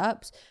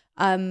setups,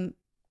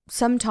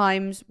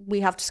 sometimes we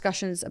have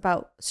discussions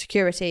about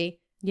security.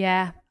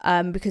 Yeah.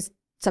 Because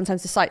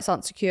sometimes the sites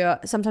aren't secure.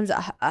 Sometimes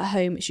at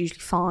home it's usually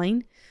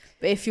fine.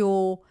 But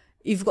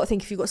you've got to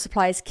think, if you've got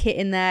suppliers kit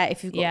in there,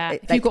 if you've got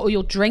if you've got all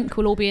your drink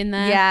will all be in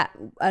there. Yeah.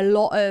 A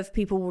lot of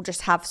people will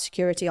just have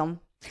security on.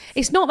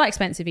 It's not that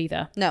expensive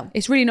either. No.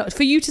 It's really not.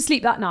 For you to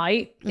sleep that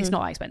night, it's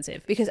not that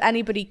expensive. Because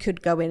anybody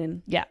could go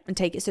in and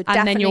take it. So and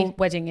definitely, then your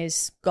wedding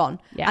is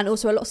gone. Yeah. And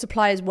also a lot of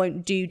suppliers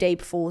won't do day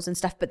befores and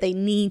stuff, but they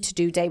need to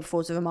do day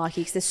befores of a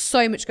marquee because there's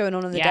so much going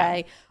on the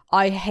day.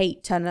 I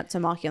hate turning up to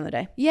a marquee on the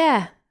day.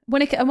 Yeah.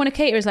 When a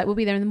caterer is like, we'll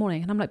be there in the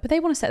morning. And I'm like, but they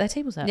want to set their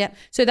tables up. Yeah.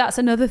 So that's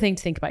another thing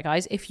to think about,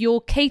 guys. If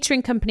your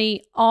catering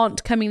company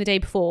aren't coming the day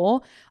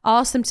before,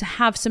 ask them to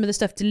have some of the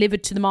stuff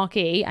delivered to the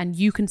marquee and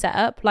you can set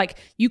up. Like,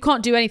 you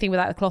can't do anything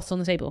without the cloths on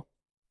the table.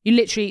 You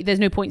literally, there's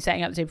no point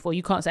setting up the day before.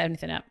 You can't set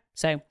anything up.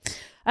 So,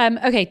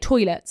 okay,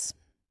 toilets.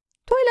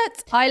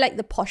 I like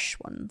the posh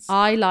ones.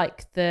 I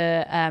like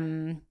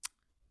the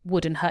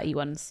wooden hutty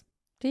ones.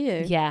 Do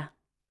you? Yeah.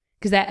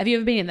 Because have you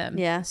ever been in them?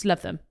 Yeah. I just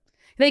love them.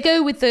 They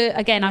go with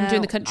I'm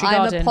doing the country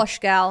garden. I'm a posh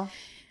gal.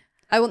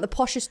 I want the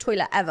poshest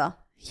toilet ever.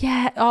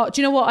 Yeah. Oh, do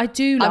you know what I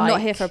do like? I'm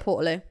not here for a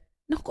Portaloo.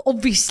 No,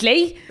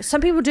 obviously. Some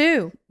people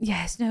do.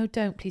 Yes. No,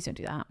 don't. Please don't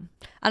do that.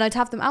 And I'd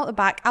have them out the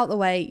back, out the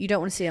way. You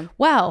don't want to see them.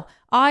 Well,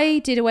 I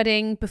did a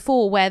wedding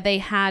before where they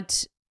had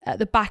at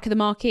the back of the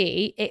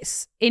marquee,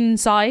 it's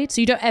inside.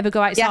 So you don't ever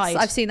go outside.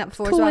 Yes, I've seen that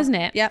before cool, as well. Isn't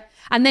it? Yep.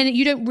 And then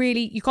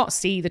you can't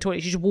see the toilet.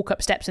 You just walk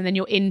up steps and then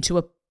you're into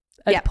a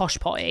posh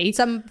potty.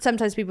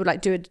 Sometimes people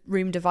like do a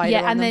room divider.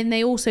 Yeah, and then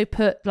they also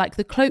put like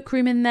the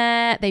cloakroom in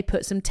there. They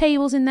put some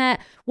tables in there.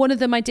 One of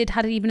them I did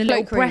had even a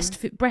little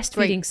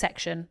breastfeeding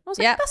section. I was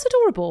like, that's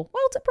adorable.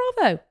 Well done,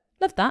 bravo.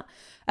 Love that.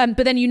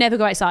 But then you never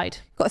go outside.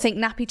 Got to think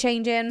nappy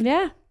changing.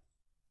 Yeah.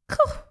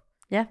 Cool.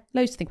 Yeah,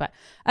 loads to think about.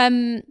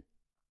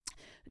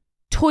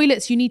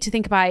 Toilets, you need to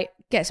think about.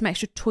 Get some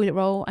extra toilet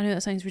roll. I know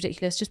that sounds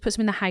ridiculous. Just put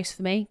some in the house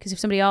for me, because if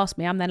somebody asks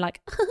me, I'm then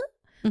like,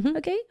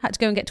 okay. Had to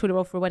go and get toilet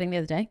roll for a wedding the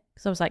other day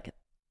because I was like,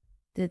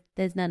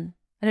 there's none.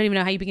 I don't even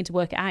know how you begin to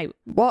work it out.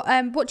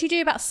 What do you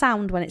do about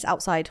sound when it's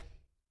outside?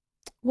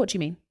 What do you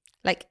mean?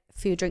 Like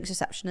food, drinks,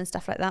 reception and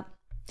stuff like that.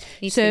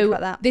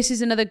 So this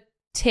is another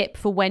tip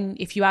for when,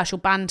 if you ask your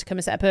band to come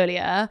and set up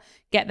earlier,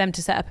 get them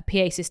to set up a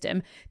PA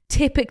system.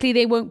 Typically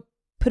they won't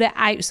put it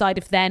outside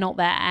if they're not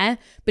there,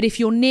 but if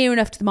you're near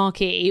enough to the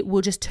marquee,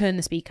 we'll just turn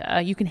the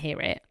speaker. You can hear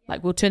it.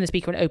 Like, we'll turn the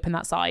speaker and open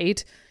that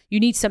side. You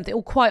need something,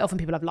 or quite often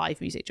people have live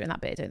music during that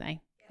bit, don't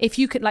they? If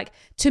you could, like,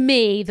 to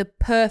me, the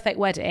perfect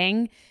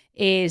wedding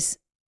is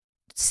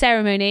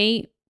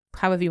ceremony,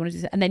 however you want to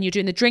do it, and then you're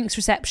doing the drinks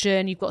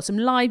reception, you've got some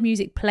live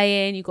music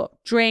playing, you've got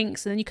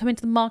drinks, and then you come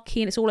into the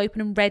marquee and it's all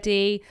open and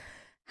ready.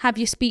 Have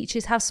your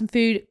speeches, have some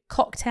food,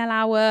 cocktail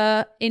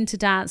hour, into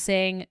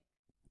dancing.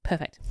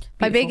 Perfect. Beautiful.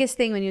 My biggest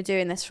thing when you're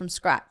doing this from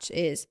scratch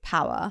is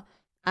power,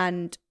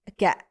 and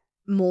get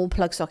more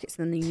plug sockets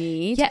than you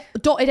need. Yeah,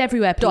 dotted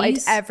everywhere,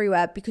 please. Dotted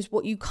everywhere, because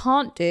what you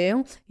can't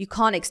do, you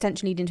can't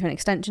extension lead into an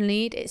extension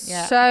lead. It's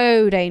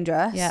so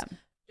dangerous. Yeah.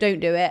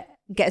 Don't do it.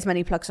 Get as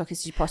many plug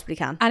sockets as you possibly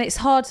can. And it's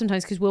hard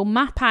sometimes because we'll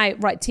map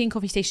out, right, tea and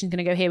coffee station's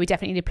going to go here. We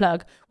definitely need a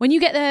plug. When you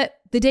get there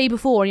the day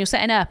before and you're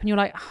setting up and you're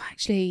like, oh,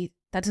 actually,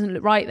 that doesn't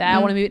look right there. I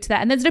want to move it to there.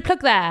 And there's no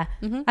plug there.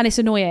 And it's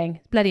annoying.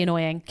 It's bloody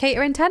annoying.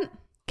 Catering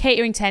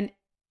tent.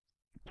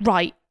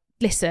 Right,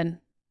 listen.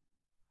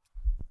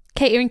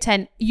 Catering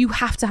tent, you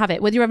have to have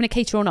it, whether you're having a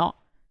caterer or not.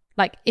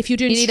 Like, if you're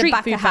doing street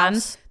food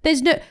vans,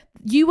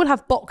 you will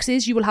have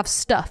boxes, you will have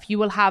stuff, you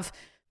will have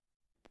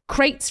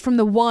crates from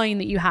the wine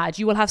that you had,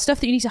 you will have stuff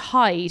that you need to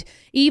hide.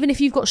 Even if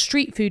you've got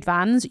street food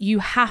vans, you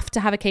have to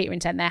have a catering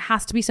tent. There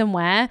has to be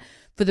somewhere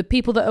for the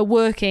people that are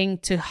working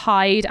to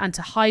hide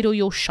all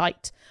your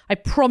shite. I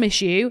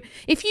promise you,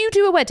 if you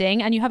do a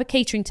wedding and you have a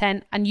catering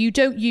tent and you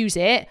don't use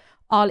it,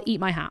 I'll eat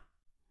my hat.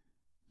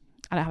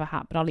 I don't have a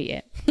hat, but I'll eat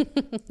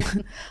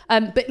it.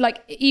 But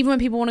like, even when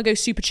people want to go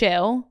super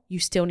chill, you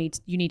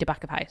need a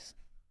backup house.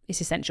 It's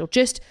essential.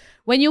 Just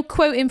when you're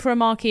quoting for a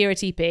marquee or a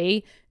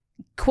TP,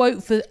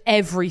 quote for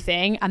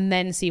everything and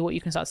then see what you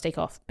can start to take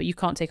off. But you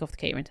can't take off the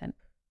catering tent.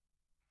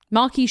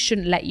 Marquees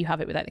shouldn't let you have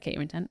it without the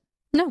catering tent.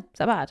 No. Is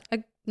that bad?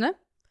 No.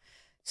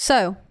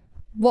 So,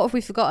 what have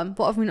we forgotten?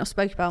 What have we not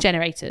spoken about?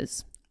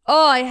 Generators.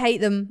 Oh, I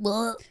hate them.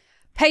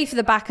 Pay for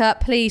the backup,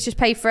 please. Just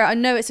pay for it. I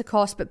know it's a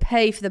cost, but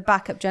pay for the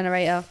backup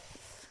generator.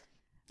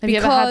 Have you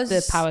ever had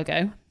the power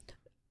go?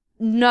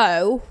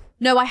 No,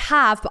 I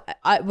have, but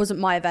it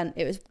wasn't my event.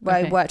 It was where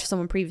I worked for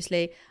someone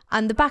previously.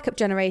 And the backup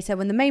generator,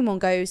 when the main one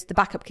goes, the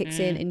backup kicks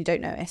in and you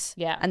don't notice.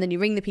 Yeah. And then you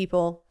ring the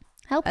people.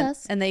 Help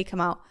us. And they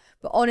come out.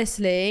 But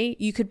honestly,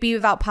 you could be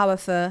without power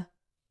for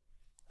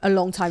a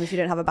long time if you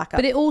don't have a backup.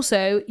 But it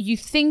also, you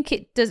think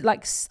it does,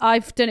 like,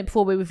 I've done it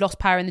before where we've lost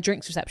power in the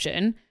drinks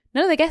reception.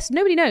 None of the guests,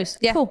 nobody knows.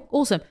 Yeah. Cool,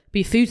 awesome. But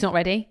your food's not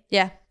ready.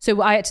 Yeah.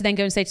 So I had to then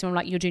go and say to them,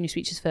 like, you're doing your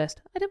speeches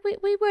first.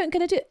 We weren't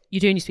going to do it.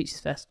 You're doing your speeches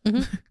first.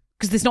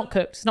 Because it's not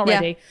cooked. It's not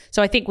ready.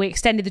 So I think we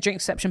extended the drink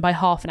reception by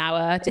half an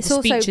hour. Did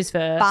the speeches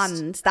first.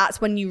 Bands. That's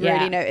when you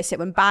really notice it.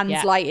 When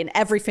bands lighting,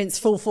 everything's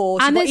full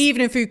force. And there's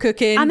evening food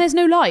cooking. And there's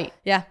no light.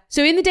 Yeah.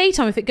 So in the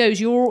daytime, if it goes,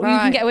 you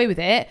can get away with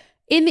it.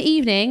 In the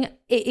evening,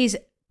 it is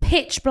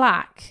pitch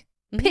black.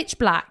 Pitch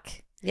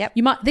black. Yep.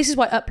 This is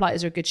why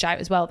uplighters are a good shout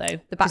as well,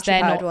 though. The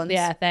battery-powered ones.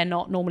 Yeah, they're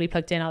not normally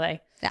plugged in, are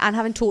they? And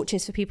having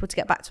torches for people to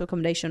get back to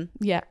accommodation.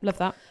 Yeah, love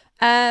that.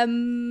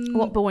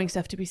 What boring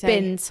stuff did we say?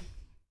 Bins.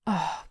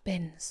 Oh,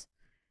 bins.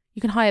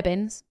 You can hire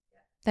bins.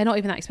 They're not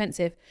even that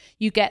expensive.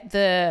 You can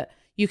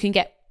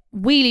get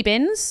wheelie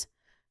bins,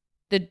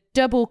 the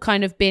double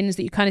kind of bins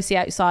that you kind of see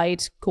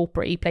outside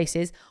corporate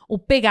places, or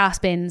big ass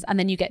bins, and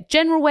then you get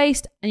general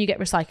waste and you get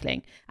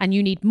recycling. And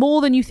you need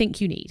more than you think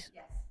you need.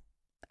 Yes.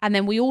 And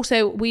then we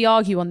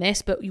argue on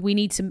this, but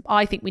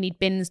I think we need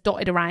bins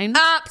dotted around.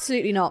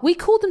 Absolutely not. We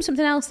called them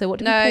something else though. What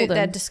did we call them? No,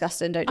 they're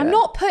disgusting. Don't do it. I'm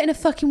not putting a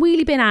fucking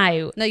wheelie bin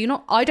out. No, you're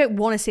not. I don't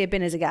want to see a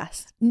bin as a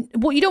guest.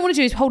 What you don't want to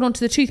do is hold on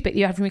to the toothpick that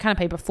you have from your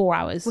canapé for 4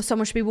 hours. Well,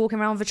 someone should be walking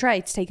around with a tray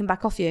to take them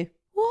back off you.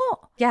 What?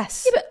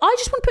 Yes. Yeah, but I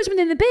just want to put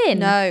something in the bin.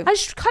 No. I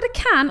just kind of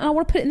can and I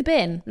want to put it in the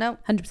bin. No.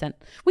 100%.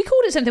 We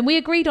called it something. We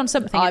agreed on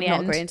something in the end.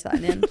 I'm not agreeing to that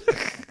in the end.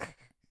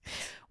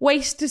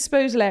 Waste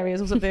disposal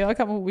areas or something. I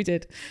can't remember what we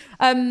did.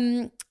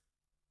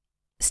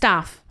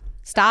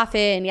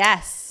 Staffing,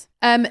 yes.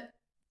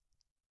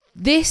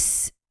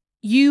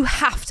 You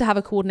have to have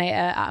a coordinator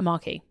at a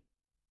marquee.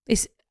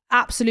 It's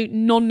absolute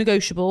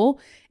non-negotiable.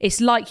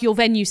 It's like your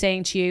venue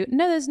saying to you,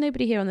 no, there's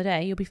nobody here on the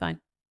day. You'll be fine.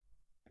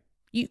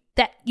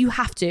 You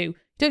have to.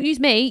 Don't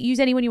use me. Use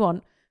anyone you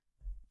want.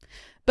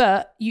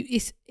 But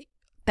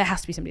there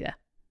has to be somebody there.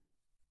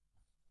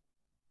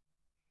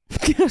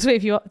 I was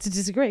waiting for you to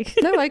disagree.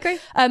 No, I agree.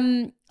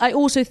 I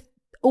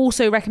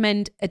also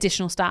recommend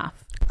additional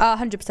staff.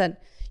 100%.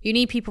 You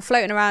need people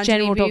floating around.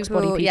 General dog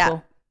spotting people.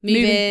 Yeah.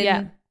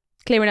 Moving.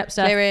 Clearing up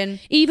stuff.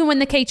 Even when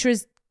the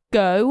caterers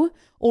go,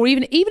 or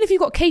even if you've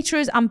got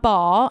caterers and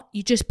bar,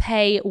 you just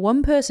pay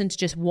one person to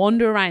just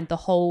wander around the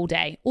whole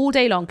day, all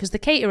day long, because the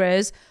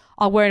caterers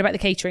are worried about the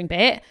catering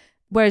bit.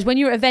 Whereas when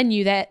you're at a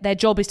venue, their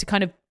job is to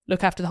kind of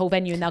look after the whole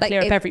venue and they'll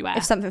clear up everywhere.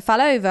 If something fell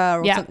over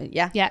or something.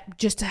 Yeah. Yeah.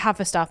 Just to have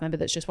a staff member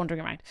that's just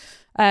wandering around.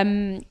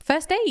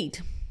 First aid.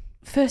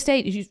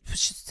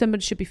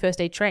 Somebody should be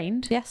first aid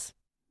trained. Yes.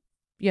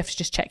 You have to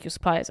just check your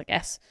suppliers, I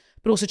guess.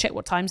 but also check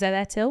what times they're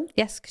there till.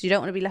 Yes, because you don't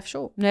want to be left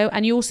short. No,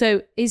 and you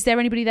also, is there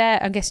anybody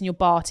there? I'm guessing your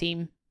bar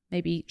team,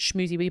 maybe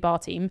schmoozy with your bar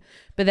team,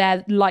 but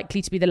they're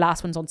likely to be the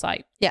last ones on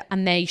site. Yeah.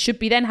 And they should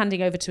be then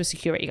handing over to a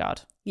security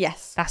guard.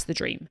 Yes. That's the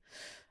dream.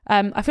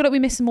 I feel like we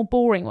missed some more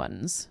boring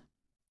ones.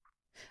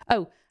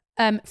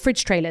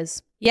 Fridge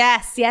trailers.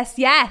 Yes.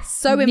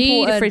 So important.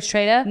 Need a fridge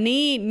trailer.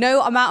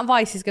 No amount of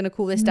ice is going to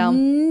cool this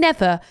down.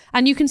 Never.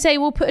 And you can say,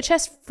 we'll put a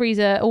chest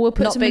freezer or we'll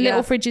put Not some big little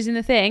enough. fridges in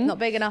the thing. Not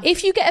big enough.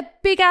 If you get a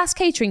big ass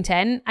catering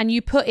tent and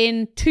you put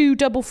in 2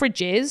 double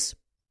fridges,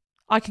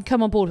 I can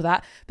come on board with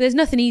that. But there's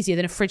nothing easier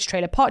than a fridge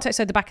trailer parked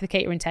outside the back of the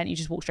catering tent. You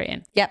just walk straight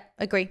in. Yep,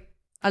 agree.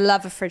 I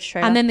love a fridge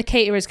trailer. And then the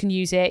caterers can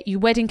use it.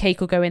 Your wedding cake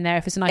will go in there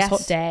if it's a nice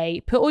hot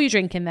day. Put all your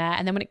drink in there.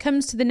 And then when it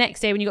comes to the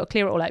next day when you've got to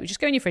clear it all out, you just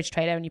go in your fridge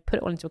trailer and you put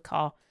it all into a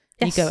car.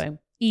 And you go home.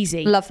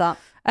 Easy. Love that.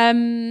 I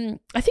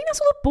think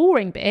that's all the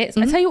boring bits.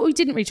 I tell you what we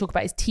didn't really talk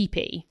about is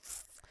TP.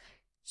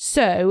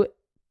 So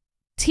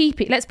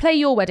TP, let's play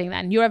your wedding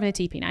then. You're having a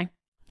TP now.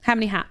 How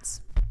many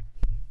hats?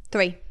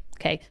 3.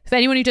 Okay. For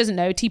anyone who doesn't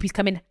know, TPs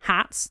come in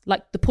hats,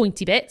 like the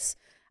pointy bits,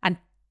 and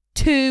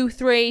 2,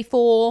 3,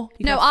 4.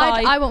 No,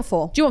 I want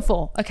 4. Do you want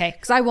 4? Okay.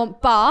 Because I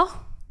want bar,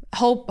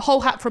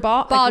 Whole hat for a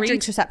bar. bar Agreed.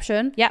 drinks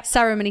reception, Yep.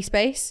 ceremony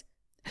space,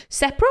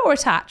 Separate or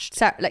attached?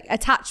 like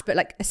attached, but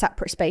like a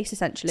separate space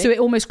essentially. So it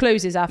almost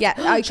closes after. Yeah,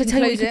 I Should can I tell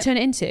you what you close could it. turn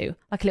it into?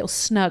 Like a little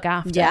snug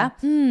after. Yeah.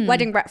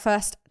 Wedding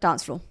breakfast,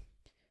 dance floor.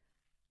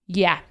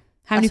 Yeah.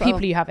 How many That's what I people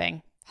want. are you having?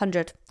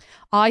 100.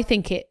 I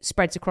think it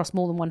spreads across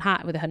more than one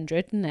hat with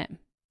 100, doesn't it?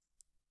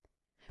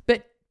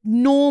 But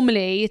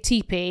normally a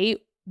TP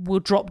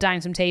will drop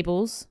down some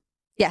tables.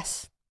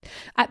 Yes.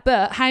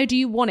 But how do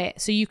you want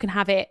it? So you can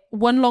have it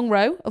one long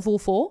row of all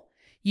 4.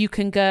 You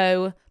can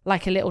go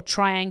like a little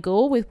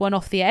triangle with one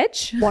off the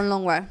edge. One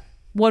long row.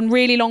 One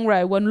really long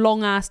row, one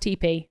long ass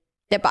TP.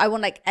 Yeah, but I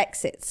want like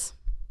exits.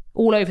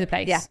 All over the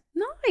place. Yeah.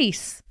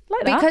 Nice.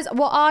 Like that. Because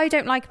what I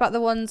don't like about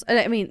the ones,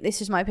 I mean, this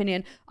is my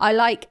opinion. I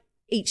like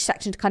each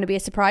section to kind of be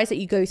a surprise, that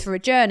you go through a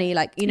journey.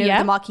 Like, you know, Yeah.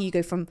 the marquee, you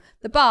go from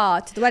the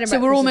bar to the wedding So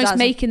we're breakfast, almost dance.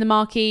 making the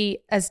marquee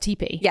as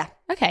TP. Yeah.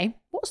 Okay.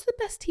 What's the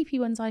best TP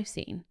ones I've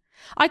seen?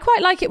 I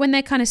quite like it when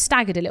they're kind of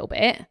staggered a little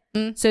bit,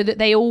 so that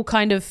they all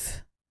kind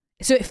of,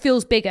 so it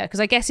feels bigger. Because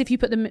I guess if you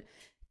put them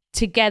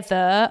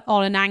together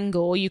on an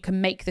angle, you can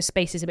make the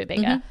spaces a bit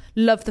bigger.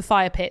 Love the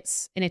fire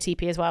pits in a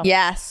TP as well.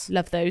 Yes.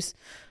 Love those.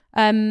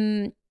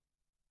 And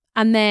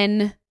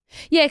then,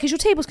 yeah, because your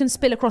tables can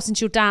spill across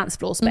into your dance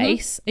floor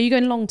space. Are you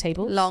going long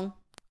tables? Long.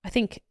 I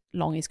think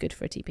long is good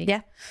for a TP.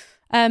 Yeah.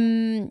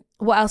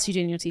 What else are you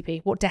doing in your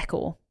TP? What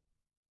decor?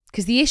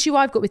 Because the issue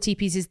I've got with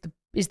TPs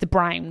is the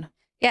brown.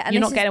 Yeah. And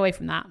You're this not getting away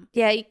from that.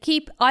 Yeah,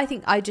 I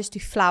think I just do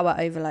flower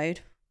overload.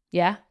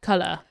 Yeah,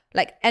 colour.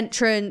 Like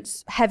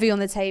entrance, heavy on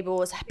the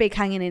tables, big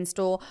hanging in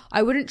store.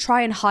 I wouldn't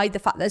try and hide the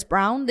fact there's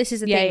brown. This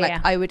is the thing.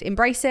 Like I would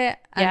embrace it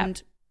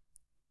and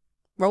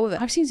roll with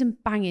it. I've seen some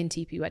banging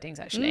TP weddings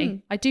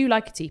actually. I do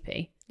like a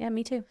TP. Yeah,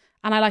 me too.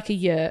 And I like a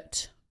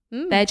yurt.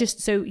 They're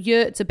just, so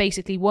yurts are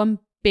basically one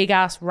big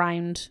ass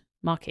round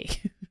marquee.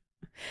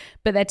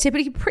 But they're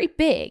typically pretty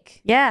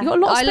big. Yeah. You got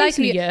a lot of I space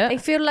like in a yurt They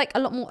feel like a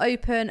lot more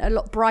open, a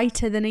lot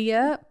brighter than a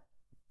yurt.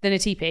 than a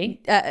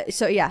TP.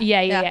 So yeah.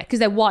 Yeah. Because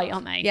they're white,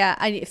 aren't they? Yeah,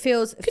 and it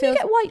feels... Can you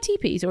get white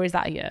TPs or is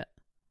that a yurt?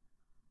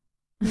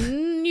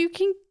 You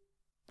can...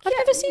 I've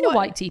never seen a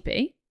white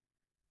TP.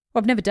 Or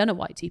I've never done a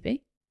white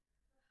TP.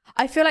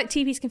 I feel like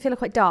TPs can feel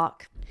quite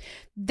dark.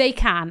 They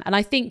can. And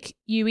I think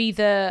you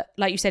either,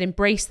 like you said,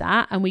 embrace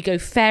that and we go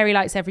fairy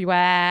lights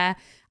everywhere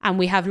and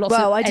we have lots of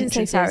Well, I didn't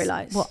say entrances. fairy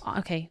lights. What?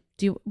 Okay.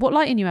 What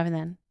lighting are you having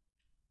then?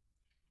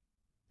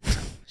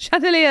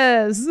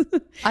 Chandeliers.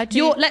 I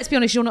do... Let's be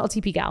honest, you're not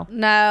a TP gal.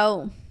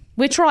 No.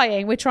 We're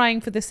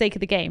trying for the sake of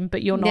the game,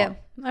 but you're not. Yeah,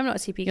 I'm not a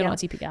TP You're gal.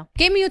 not a TP gal.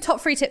 Give me your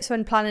top 3 tips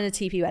when planning a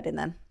TP wedding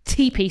then.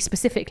 TP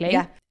specifically.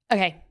 Yeah.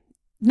 Okay.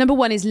 Number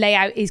 1 is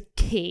layout is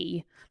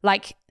key.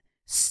 Like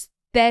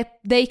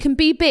they can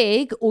be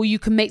big or you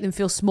can make them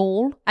feel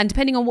small. And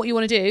depending on what you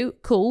want to do,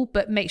 cool,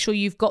 but make sure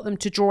you've got them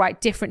to draw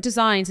out different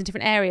designs in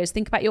different areas.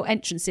 Think about your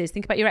entrances,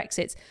 think about your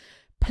exits.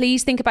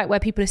 Please think about where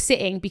people are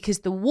sitting because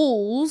the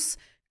walls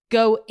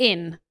go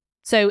in.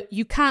 So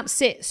you can't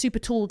sit super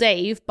tall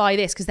Dave by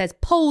this because there's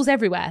poles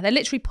everywhere. They're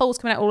literally poles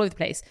coming out all over the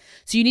place.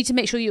 So you need to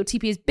make sure your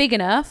TP is big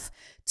enough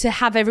to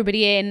have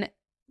everybody in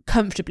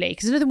comfortably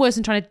because there's nothing worse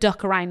than trying to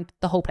duck around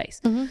the whole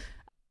place.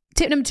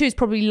 Tip number 2 is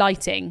probably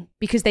lighting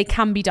because they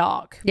can be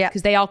dark. Yeah.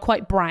 Because they are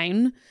quite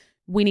brown.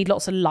 We need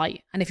lots of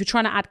light. And if you're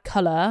trying to add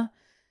colour,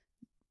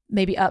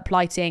 maybe up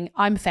lighting.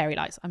 I'm fairy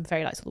lights all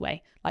the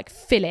way. Like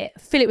fill it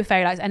with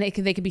fairy lights and they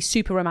can be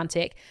super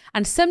romantic.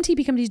 And some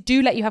TP companies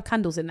do let you have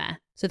candles in there.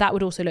 So that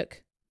would also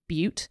look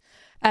beaut.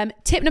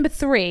 Tip number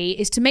 3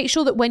 is to make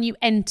sure that when you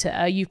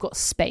enter, you've got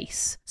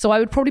space. So I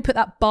would probably put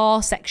that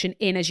bar section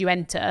in as you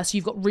enter. So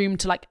you've got room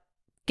to like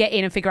get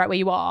in and figure out where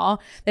you are.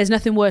 There's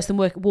nothing worse than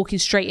walking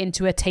straight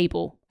into a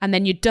table and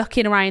then you're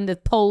ducking around the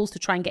poles to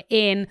try and get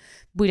in.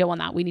 We don't want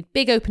that. We need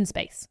big open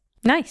space.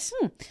 Nice.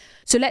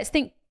 So let's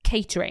think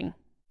catering,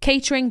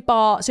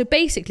 bar. So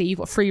basically you've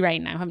got free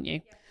reign now, haven't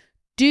you?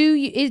 Do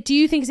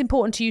you think it's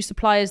important to use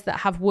suppliers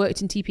that have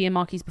worked in TP and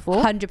marquees before?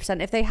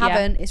 100%. If they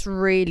haven't, it's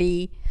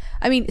really,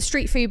 I mean,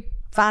 street food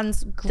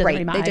vans, great.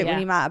 Really matter, they don't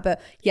really matter.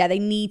 But yeah, they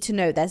need to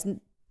know this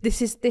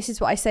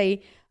is what I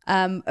say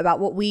about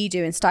what we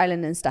do in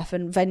styling and stuff,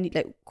 and venue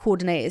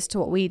coordinators to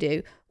what we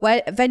do.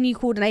 Where venue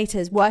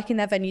coordinators work in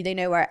their venue, they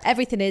know where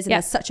everything is, and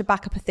there's such a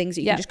backup of things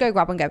that you can just go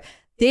grab and go.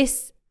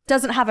 This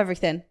doesn't have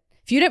everything.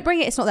 If you don't bring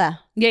it, it's not there.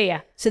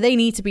 Yeah. So they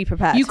need to be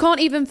prepared. You can't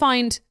even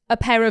find a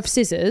pair of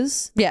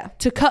scissors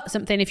to cut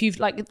something if you've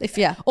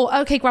or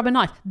okay, grab a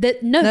knife.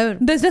 No,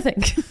 there's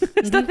nothing.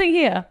 There's nothing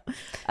here.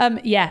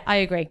 I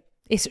agree.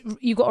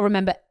 You've got to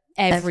remember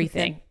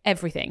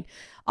everything.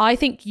 I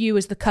think you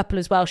as the couple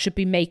as well should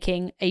be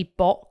making a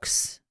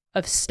box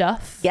of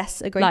stuff.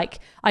 Yes, agree. Like,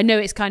 I know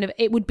it's kind of,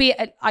 it would be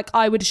like,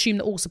 I would assume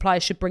that all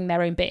suppliers should bring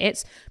their own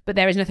bits, but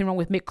there is nothing wrong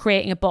with me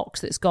creating a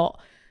box that's got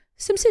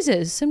some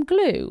scissors, some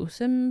glue,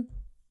 some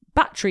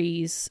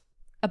batteries,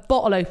 a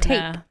bottle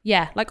opener. Tape.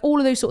 Yeah, like all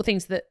of those sort of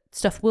things that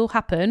stuff will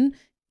happen.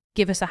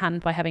 Give us a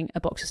hand by having a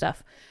box of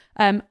stuff.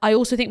 I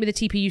also think with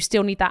the TP, you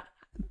still need that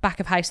back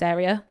of house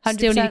area. 100%.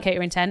 Still need a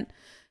catering tent.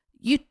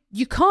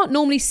 You can't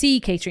normally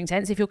see catering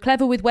tents. If you're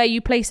clever with where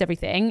you place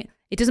everything,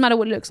 it doesn't matter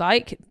what it looks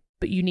like,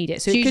 but you need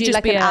it. So it could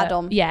just be an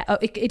add-on. Yeah,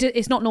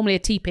 it's not normally a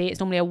TP. It's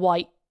normally a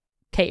white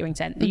catering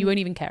tent that you won't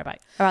even care about.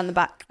 Around the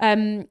back.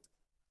 I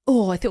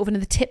thought of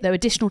another tip though,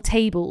 additional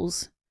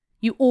tables.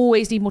 You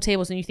always need more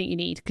tables than you think you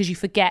need, because you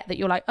forget that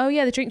you're like, oh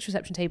yeah, the drinks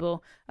reception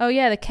table. Oh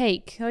yeah, the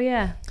cake. Oh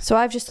yeah. So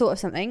I've just thought of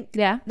something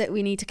that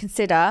we need to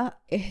consider.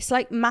 It's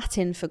like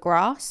matting for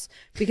grass,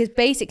 because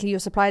basically your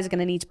suppliers are going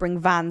to need to bring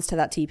vans to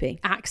that TP.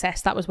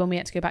 Access, that was one we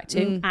had to go back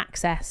to.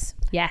 Access,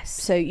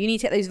 yes. So you need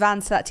to get those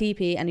vans to that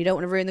TP, and you don't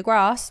want to ruin the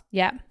grass.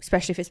 Yeah.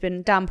 Especially if it's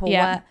been damp or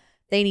wet.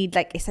 They need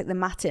it's like the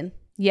matting.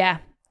 Yeah.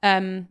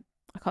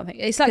 I can't think.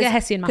 It's like a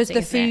Hessian matting. Because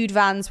the food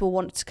vans will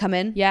want to come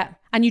in. Yeah.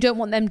 And you don't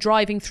want them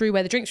driving through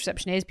where the drinks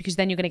reception is, because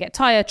then you're going to get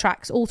tyre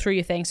tracks all through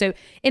your thing. So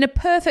in a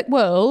perfect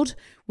world,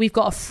 we've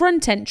got a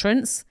front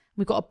entrance,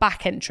 we've got a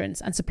back entrance,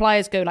 and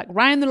suppliers go like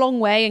round the long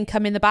way and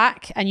come in the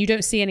back, and you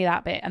don't see any of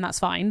that bit, and that's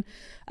fine.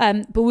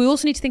 But we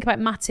also need to think about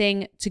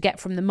matting to get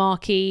from the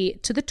marquee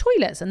to the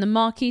toilets and the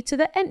marquee to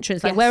the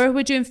entrance. Like wherever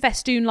we're doing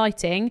festoon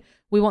lighting,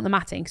 we want the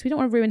matting, because we don't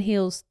want to ruin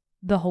heels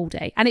the whole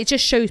day. And it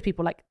just shows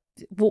people like,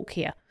 walk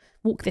here.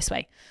 Walk this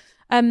way.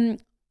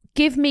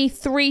 Give me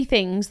 3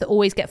 things that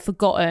always get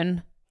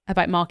forgotten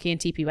about marquee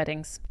and TP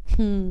weddings.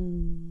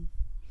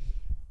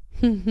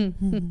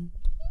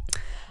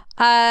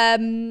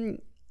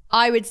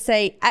 I would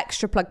say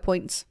extra plug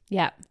points.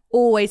 Yeah.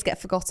 Always get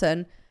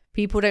forgotten.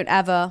 People don't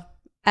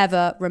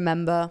ever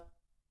remember.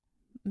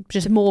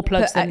 Just more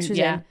plugs than extras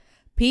in.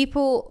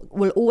 People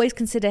will always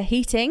consider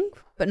heating,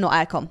 but not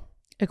aircon.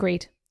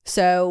 Agreed.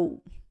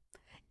 So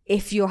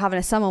if you're having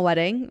a summer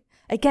wedding,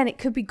 again, it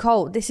could be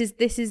cold. This is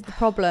the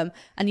problem.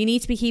 And you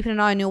need to be keeping an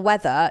eye on your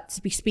weather,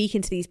 to be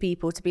speaking to these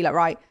people, to be like,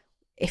 right,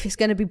 if it's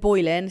going to be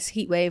boiling, it's a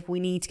heat wave, we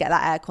need to get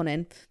that aircon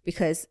in,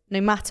 because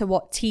no matter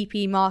what,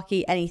 TP,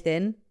 marquee,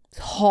 anything,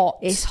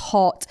 it's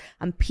hot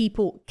and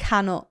people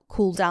cannot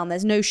cool down.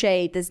 There's no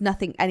shade. There's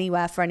nothing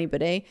anywhere for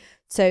anybody.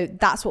 So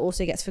that's what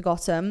also gets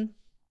forgotten.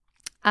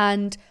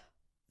 And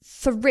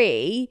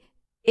 3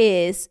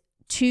 is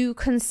to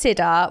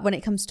consider when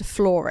it comes to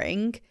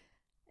flooring,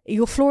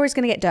 your floor is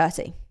going to get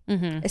dirty.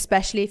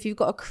 Especially if you've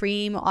got a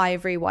cream or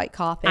ivory white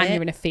carpet and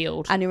you're in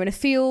a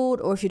field,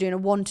 or if you're doing a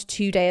 1 to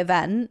 2 day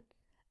event,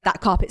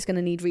 that carpet's going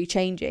to need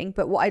rechanging.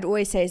 But what I'd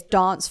always say is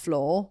dance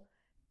floor,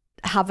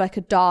 have like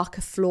a darker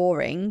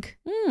flooring.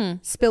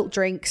 Spilt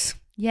drinks,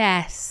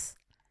 yes.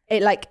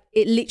 It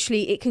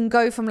literally can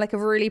go from like a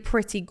really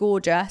pretty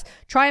gorgeous,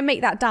 try and make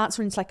that dance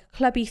room into like a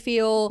clubby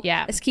feel.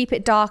 Let's keep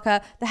it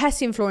darker. The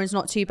Hessian flooring is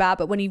not too bad,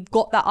 but when you've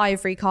got that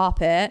ivory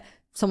carpet,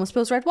 someone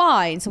spills red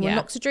wine, someone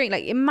knocks a drink,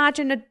 like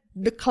imagine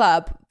the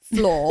club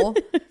floor.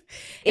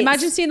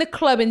 Imagine seeing the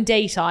club in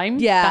daytime.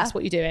 Yeah. That's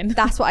what you're doing.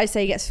 That's what I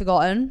say gets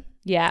forgotten.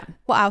 Yeah.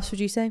 What else would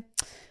you say?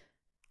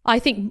 I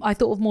think I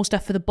thought of more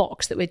stuff for the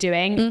box that we're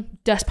doing.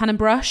 Dustpan and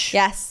brush.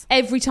 Yes.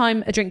 Every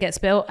time a drink gets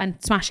spilt and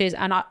smashes,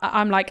 and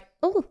I'm like,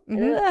 I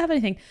don't have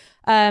anything.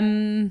 I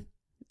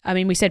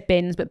mean, we said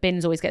bins, but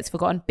bins always gets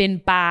forgotten. Bin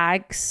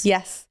bags.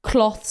 Yes.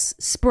 Cloths,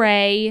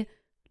 spray,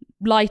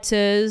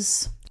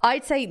 lighters.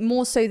 I'd say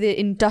more so the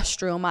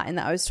industrial matting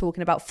that I was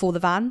talking about for the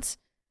vans.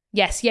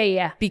 Yes,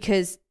 yeah.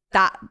 Because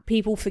that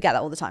people forget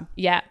that all the time.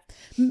 Yeah.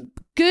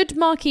 Good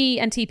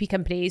marquee and TP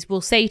companies will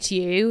say to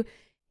you,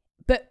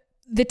 but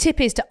the tip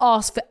is to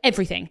ask for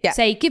everything. Yeah.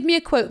 Say, give me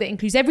a quote that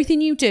includes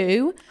everything you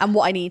do. And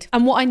what I need.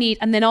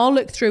 And then I'll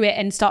look through it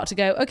and start to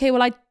go, okay,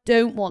 well, I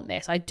don't want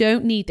this. I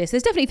don't need this.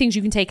 There's definitely things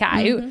you can take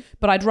out,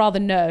 but I'd rather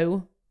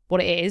know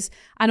what it is.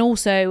 And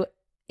also,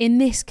 in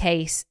this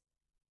case,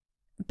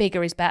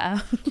 bigger is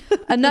better.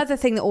 Another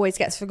thing that always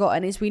gets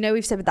forgotten is, we know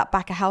we've said with that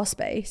back of house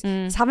space,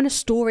 is having a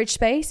storage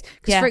space.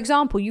 Because for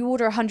example, you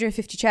order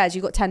 150 chairs,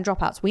 you've got 10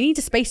 dropouts. We need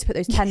a space to put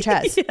those 10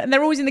 chairs. And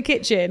they're always in the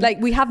kitchen. Like,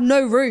 we have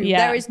no room.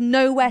 There is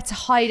nowhere to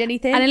hide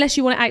anything. And unless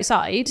you want it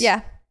outside.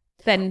 Yeah.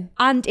 Then.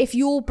 And if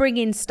you're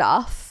bringing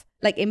stuff,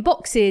 like in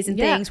boxes and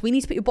things. We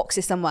need to put your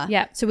boxes somewhere.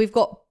 Yeah. So we've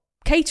got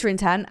catering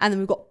tent and then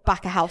we've got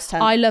back of house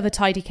tent. I love a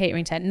tidy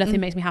catering tent.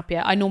 Nothing makes me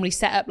happier. I normally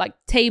set up like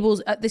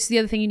tables. This is the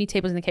other thing, you need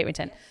tables in the catering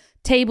tent.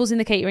 Tables in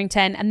the catering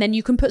tent, and then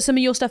you can put some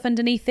of your stuff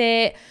underneath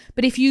it.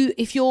 But if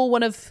you're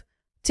one of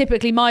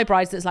typically my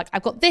brides that's like,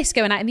 I've got this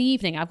going out in the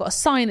evening, I've got a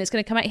sign that's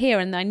going to come out here,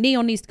 and my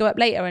neon needs to go up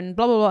later, and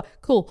blah blah blah.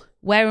 Cool.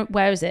 Where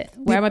is it?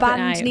 Where am I putting it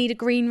out? Band need a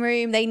green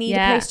room. They need a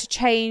place to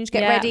change,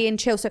 get ready, and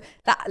chill. So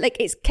that like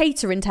it's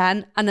catering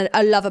tent, and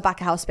I love a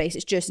back of house space.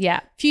 It's just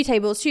a few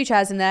tables, 2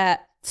 chairs in there.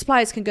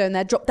 Suppliers can go in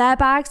there, drop their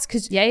bags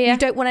because you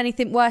don't want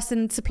anything worse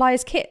than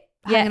suppliers' kit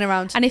hanging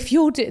around. And if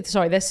you're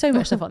there's so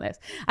much stuff on this.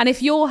 And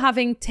if you're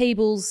having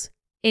tables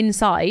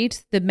inside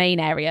the main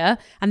area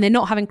and they're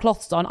not having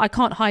cloths on, I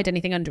can't hide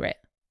anything under it.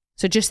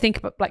 So just think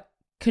about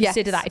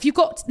consider that. If you've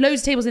got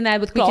loads of tables in there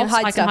with cloths,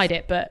 I can hide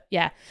it. But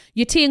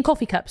your tea and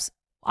coffee cups.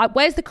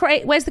 Where's the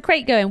crate? Where's the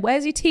crate going?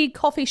 Where's your tea,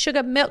 coffee,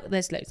 sugar, milk?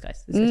 There's loads,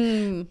 guys.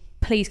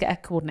 Please get a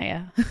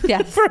coordinator.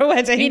 For a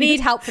wedding. You need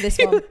help for this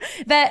one.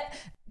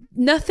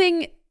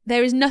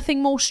 There is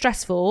nothing more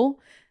stressful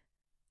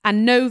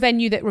and no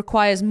venue that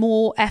requires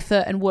more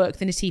effort and work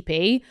than a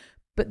TP,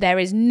 but there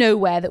is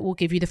nowhere that will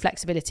give you the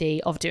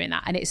flexibility of doing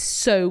that. And it's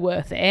so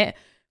worth it.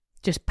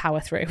 Just power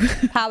through.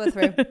 Power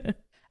through.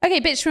 Okay,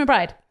 bitch from a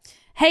bride.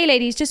 Hey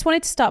ladies, just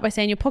wanted to start by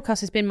saying your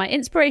podcast has been my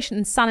inspiration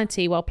and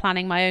sanity while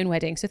planning my own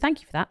wedding. So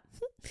thank you for that.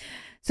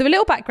 So a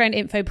little background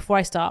info before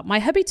I start. My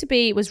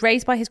hubby-to-be was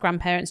raised by his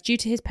grandparents due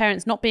to his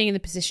parents not being in the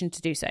position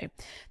to do so.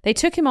 They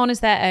took him on as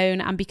their own,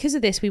 and because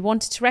of this, we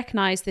wanted to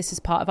recognise this as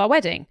part of our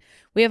wedding.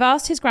 We have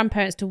asked his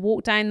grandparents to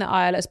walk down the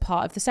aisle as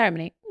part of the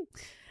ceremony.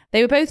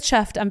 They were both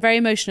chuffed and very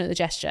emotional at the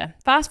gesture.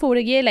 Fast forward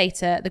a year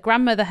later, the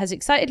grandmother has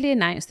excitedly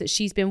announced that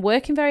she's been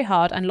working very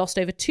hard and lost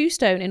over 2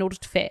 stone in order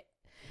to fit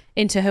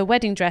into her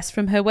wedding dress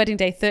from her wedding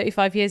day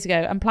 35 years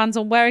ago and plans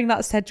on wearing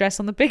that said dress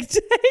on the big day.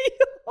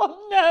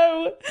 Oh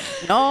no.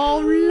 Oh,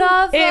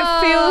 love her.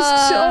 It feels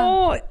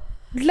so...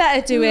 Let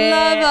her do it.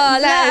 Love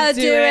her. Let her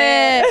do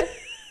it.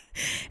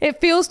 It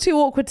feels too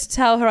awkward to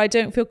tell her I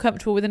don't feel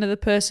comfortable with another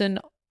person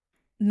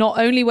not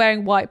only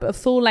wearing white but a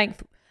full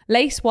length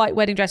lace white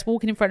wedding dress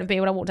walking in front of me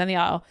when I walk down the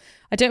aisle.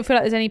 I don't feel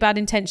like there's any bad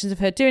intentions of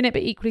her doing it,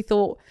 but equally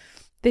thought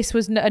this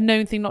was a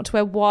known thing not to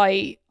wear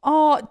white.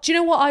 Oh, do you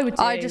know what I would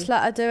do? I just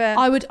let her do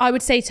it. I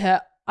would say to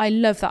her, I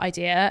love that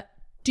idea.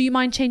 Do you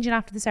mind changing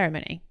after the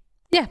ceremony?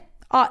 Yeah.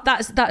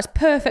 That's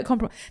perfect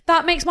compromise.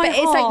 That makes my heart.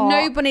 It's like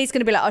nobody's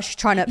going to be like, oh, she's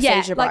trying to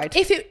upstage your bride. Like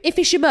if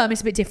it's your mum,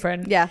 it's a bit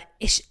different. Yeah.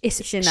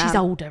 She's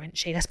older, isn't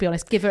she? Let's be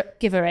honest. Give her it.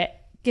 Give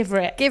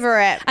her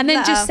it. And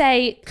then just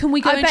say, can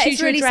we go and choose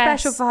your really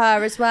dress? special for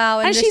her as well.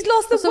 And she's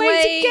lost the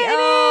weight to get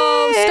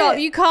it. Stop.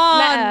 You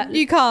can't.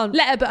 You can't.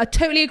 Let her, but I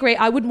totally agree.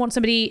 I wouldn't want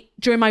somebody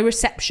during my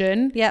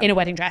reception in a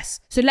wedding dress.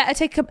 So let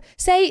her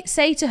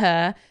say to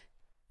her,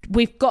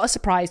 we've got a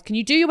surprise. Can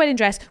you do your wedding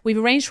dress? We've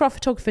arranged for our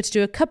photographer to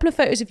do a couple of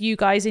photos of you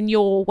guys in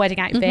your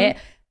wedding outfit.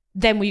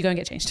 Then will you go and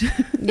get changed?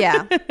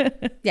 Yeah.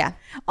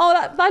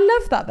 Oh, I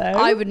love that though.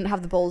 I wouldn't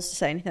have the balls to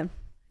say anything.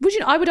 Would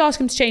you? I would ask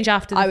him to change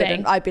after the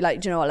thing. I'd be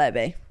like, do you know what? Let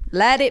it be.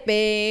 Let it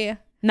be.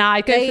 Nah,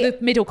 I'd go for the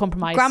middle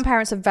compromise.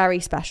 Grandparents are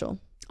very special.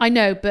 I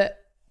know, but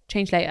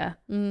change later.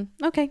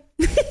 Okay.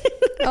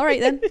 All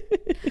right then.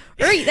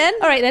 Well,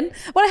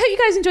 I hope you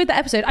guys enjoyed that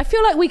episode. I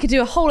feel like we could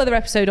do a whole other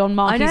episode on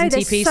marquees and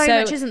TPs. There's so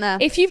much, isn't there?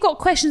 If you've got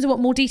questions or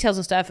want more details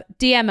and stuff,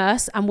 DM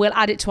us and we'll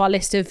add it to our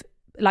list of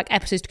like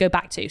episodes to go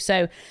back to.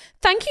 So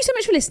thank you so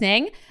much for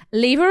listening.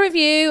 Leave a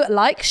review,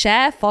 like,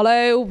 share,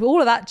 follow, all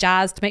of that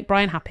jazz to make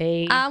Brian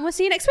happy. And we'll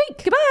see you next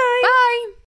week. Goodbye. Bye.